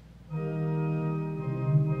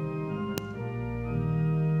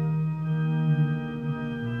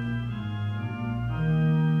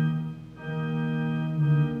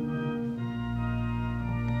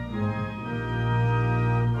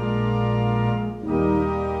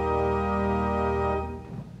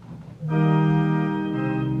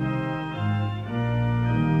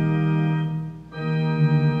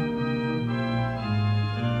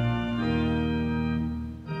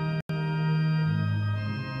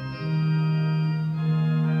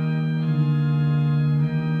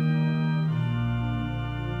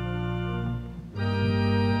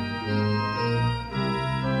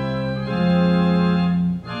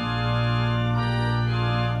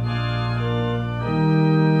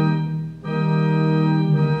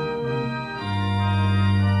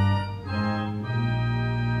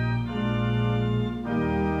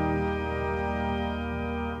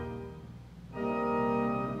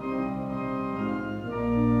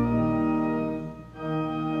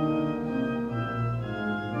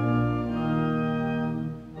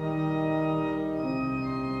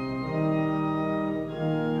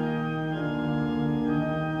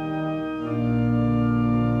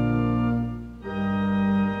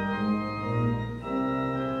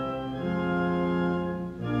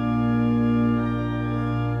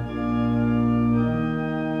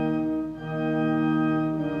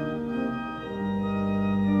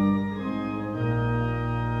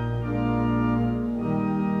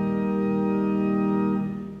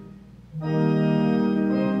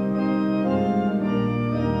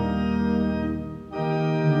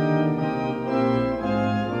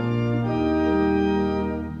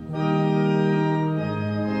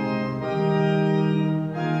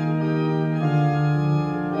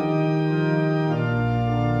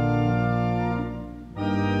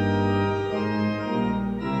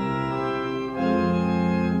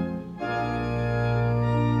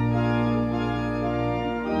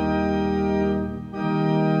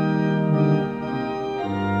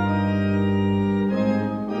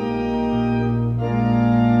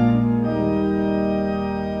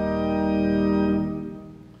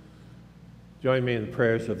 Join me in the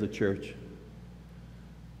prayers of the church.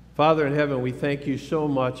 Father in heaven, we thank you so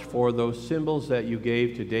much for those symbols that you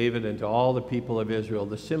gave to David and to all the people of Israel.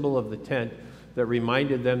 The symbol of the tent that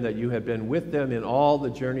reminded them that you had been with them in all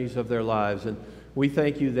the journeys of their lives. And we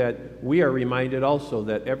thank you that we are reminded also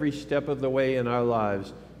that every step of the way in our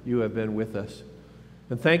lives, you have been with us.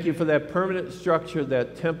 And thank you for that permanent structure,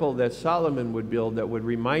 that temple that Solomon would build that would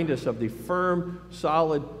remind us of the firm,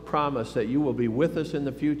 solid promise that you will be with us in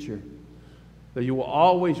the future, that you will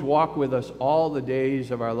always walk with us all the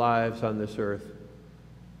days of our lives on this earth.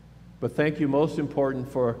 But thank you, most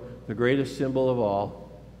important, for the greatest symbol of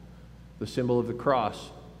all, the symbol of the cross.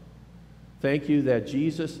 Thank you that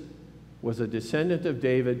Jesus was a descendant of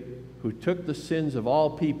David who took the sins of all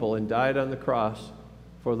people and died on the cross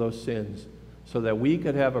for those sins, so that we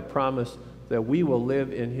could have a promise that we will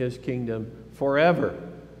live in his kingdom forever,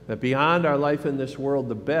 that beyond our life in this world,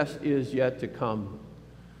 the best is yet to come.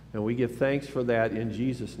 And we give thanks for that in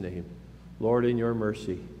Jesus' name. Lord, in your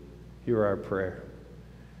mercy, hear our prayer.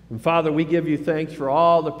 And Father, we give you thanks for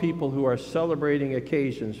all the people who are celebrating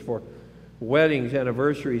occasions, for weddings,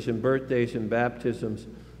 anniversaries, and birthdays and baptisms.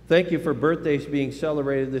 Thank you for birthdays being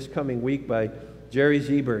celebrated this coming week by Jerry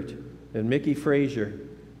Ziebert and Mickey Frazier,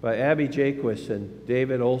 by Abby Jaquist and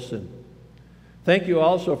David Olson. Thank you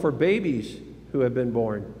also for babies who have been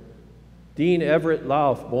born. Dean Everett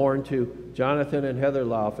Lauf, born to Jonathan and Heather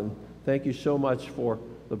Lauf, and thank you so much for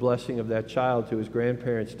the blessing of that child to his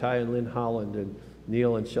grandparents, Ty and Lynn Holland, and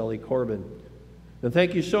Neil and Shelley Corbin. And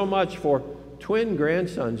thank you so much for twin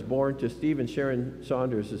grandsons born to Steve and Sharon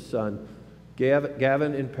Saunders' son,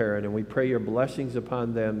 Gavin and Perrin, and we pray your blessings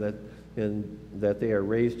upon them that they are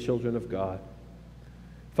raised children of God.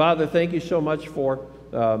 Father, thank you so much for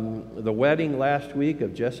the wedding last week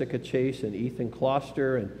of Jessica Chase and Ethan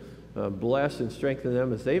Kloster, and bless and strengthen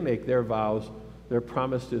them as they make their vows, their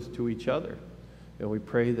promises to each other. And we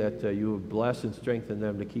pray that you would bless and strengthen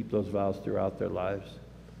them to keep those vows throughout their lives.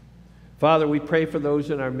 Father, we pray for those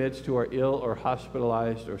in our midst who are ill or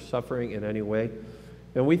hospitalized or suffering in any way.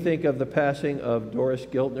 And we think of the passing of Doris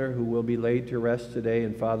Giltner, who will be laid to rest today.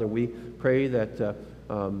 And Father, we pray that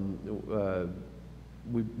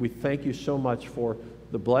we thank you so much for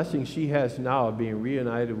the blessing she has now of being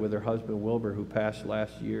reunited with her husband Wilbur, who passed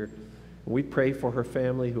last year. And we pray for her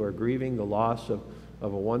family who are grieving the loss of a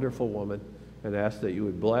wonderful woman, and ask that you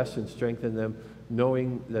would bless and strengthen them,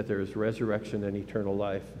 knowing that there is resurrection and eternal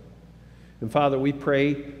life. And Father, we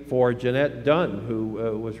pray for Jeanette Dunn,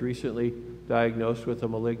 who was recently diagnosed with a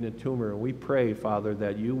malignant tumor. And we pray, Father,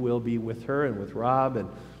 that you will be with her and with Rob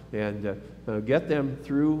and get them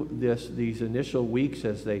through these initial weeks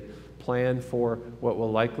as they plan for what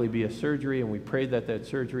will likely be a surgery. And we pray that that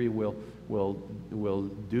surgery will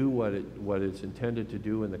do what it's intended to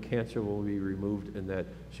do, and the cancer will be removed, and that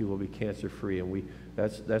she will be cancer-free. And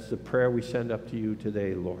that's the prayer we send up to you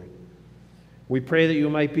today, Lord. We pray that you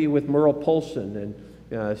might be with Merle Polson,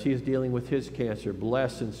 and she is dealing with his cancer.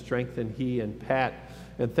 Bless and strengthen he and Pat.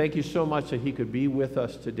 And thank you so much that he could be with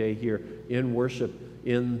us today here in worship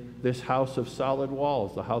in this house of solid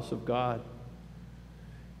walls, the house of God.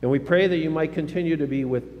 And we pray that you might continue to be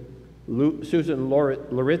with Susan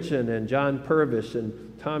Loritzen and John Purvis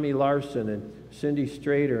and Tommy Larson and Cindy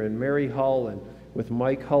Strader and Mary Hull, and with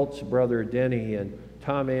Mike Hult's brother Denny and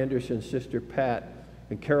Tom Anderson's sister Pat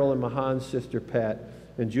and Carolyn Mahan's sister Pat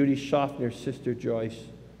and Judy Schaffner's sister Joyce.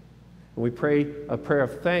 And we pray a prayer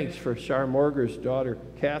of thanks for Shar Morger's daughter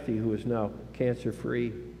Kathy, who is now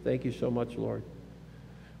cancer-free. Thank you so much, Lord.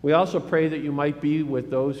 We also pray that you might be with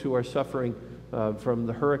those who are suffering from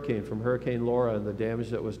Hurricane Laura, and the damage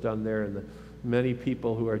that was done there, and the many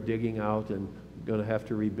people who are digging out and going to have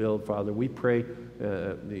to rebuild. Father, we pray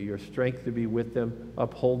your strength to be with them,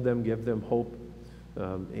 uphold them, give them hope,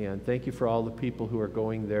 and thank you for all the people who are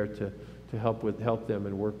going there to help them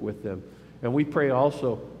and work with them. And we pray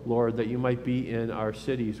also, Lord, that you might be in our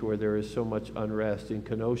cities where there is so much unrest, in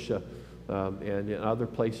Kenosha and in other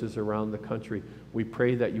places around the country. We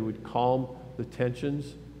pray that you would calm the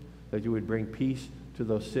tensions, that you would bring peace to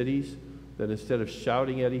those cities, that instead of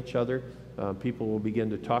shouting at each other, people will begin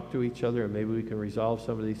to talk to each other, and maybe we can resolve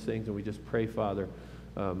some of these things. And we just pray, Father,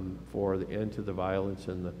 for the end to the violence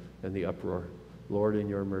and the uproar. Lord, in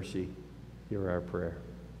your mercy, hear our prayer.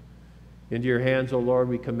 Into your hands, O Lord,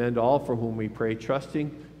 we commend all for whom we pray,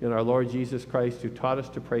 trusting in our Lord Jesus Christ, who taught us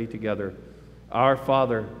to pray together. Our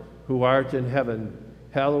Father, who art in heaven,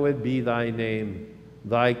 hallowed be thy name.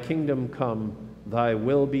 Thy kingdom come, thy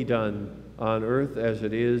will be done, on earth as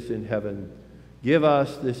it is in heaven. Give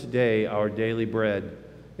us this day our daily bread,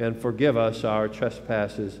 and forgive us our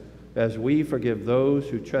trespasses, as we forgive those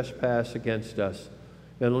who trespass against us.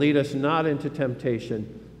 And lead us not into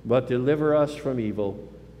temptation, but deliver us from evil.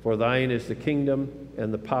 For thine is the kingdom,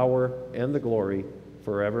 and the power, and the glory,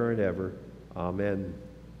 forever and ever. Amen.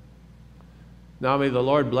 Now may the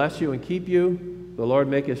Lord bless you and keep you. The Lord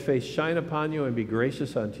make his face shine upon you and be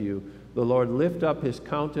gracious unto you. The Lord lift up his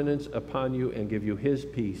countenance upon you and give you his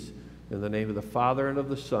peace. In the name of the Father, and of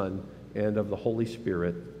the Son, and of the Holy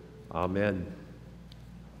Spirit. Amen.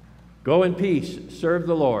 Go in peace. Serve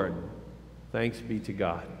the Lord. Thanks be to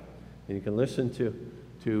God. And you can listen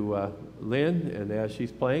to Lynn, and as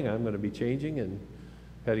she's playing, I'm going to be changing and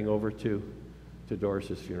heading over to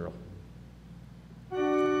Doris's funeral.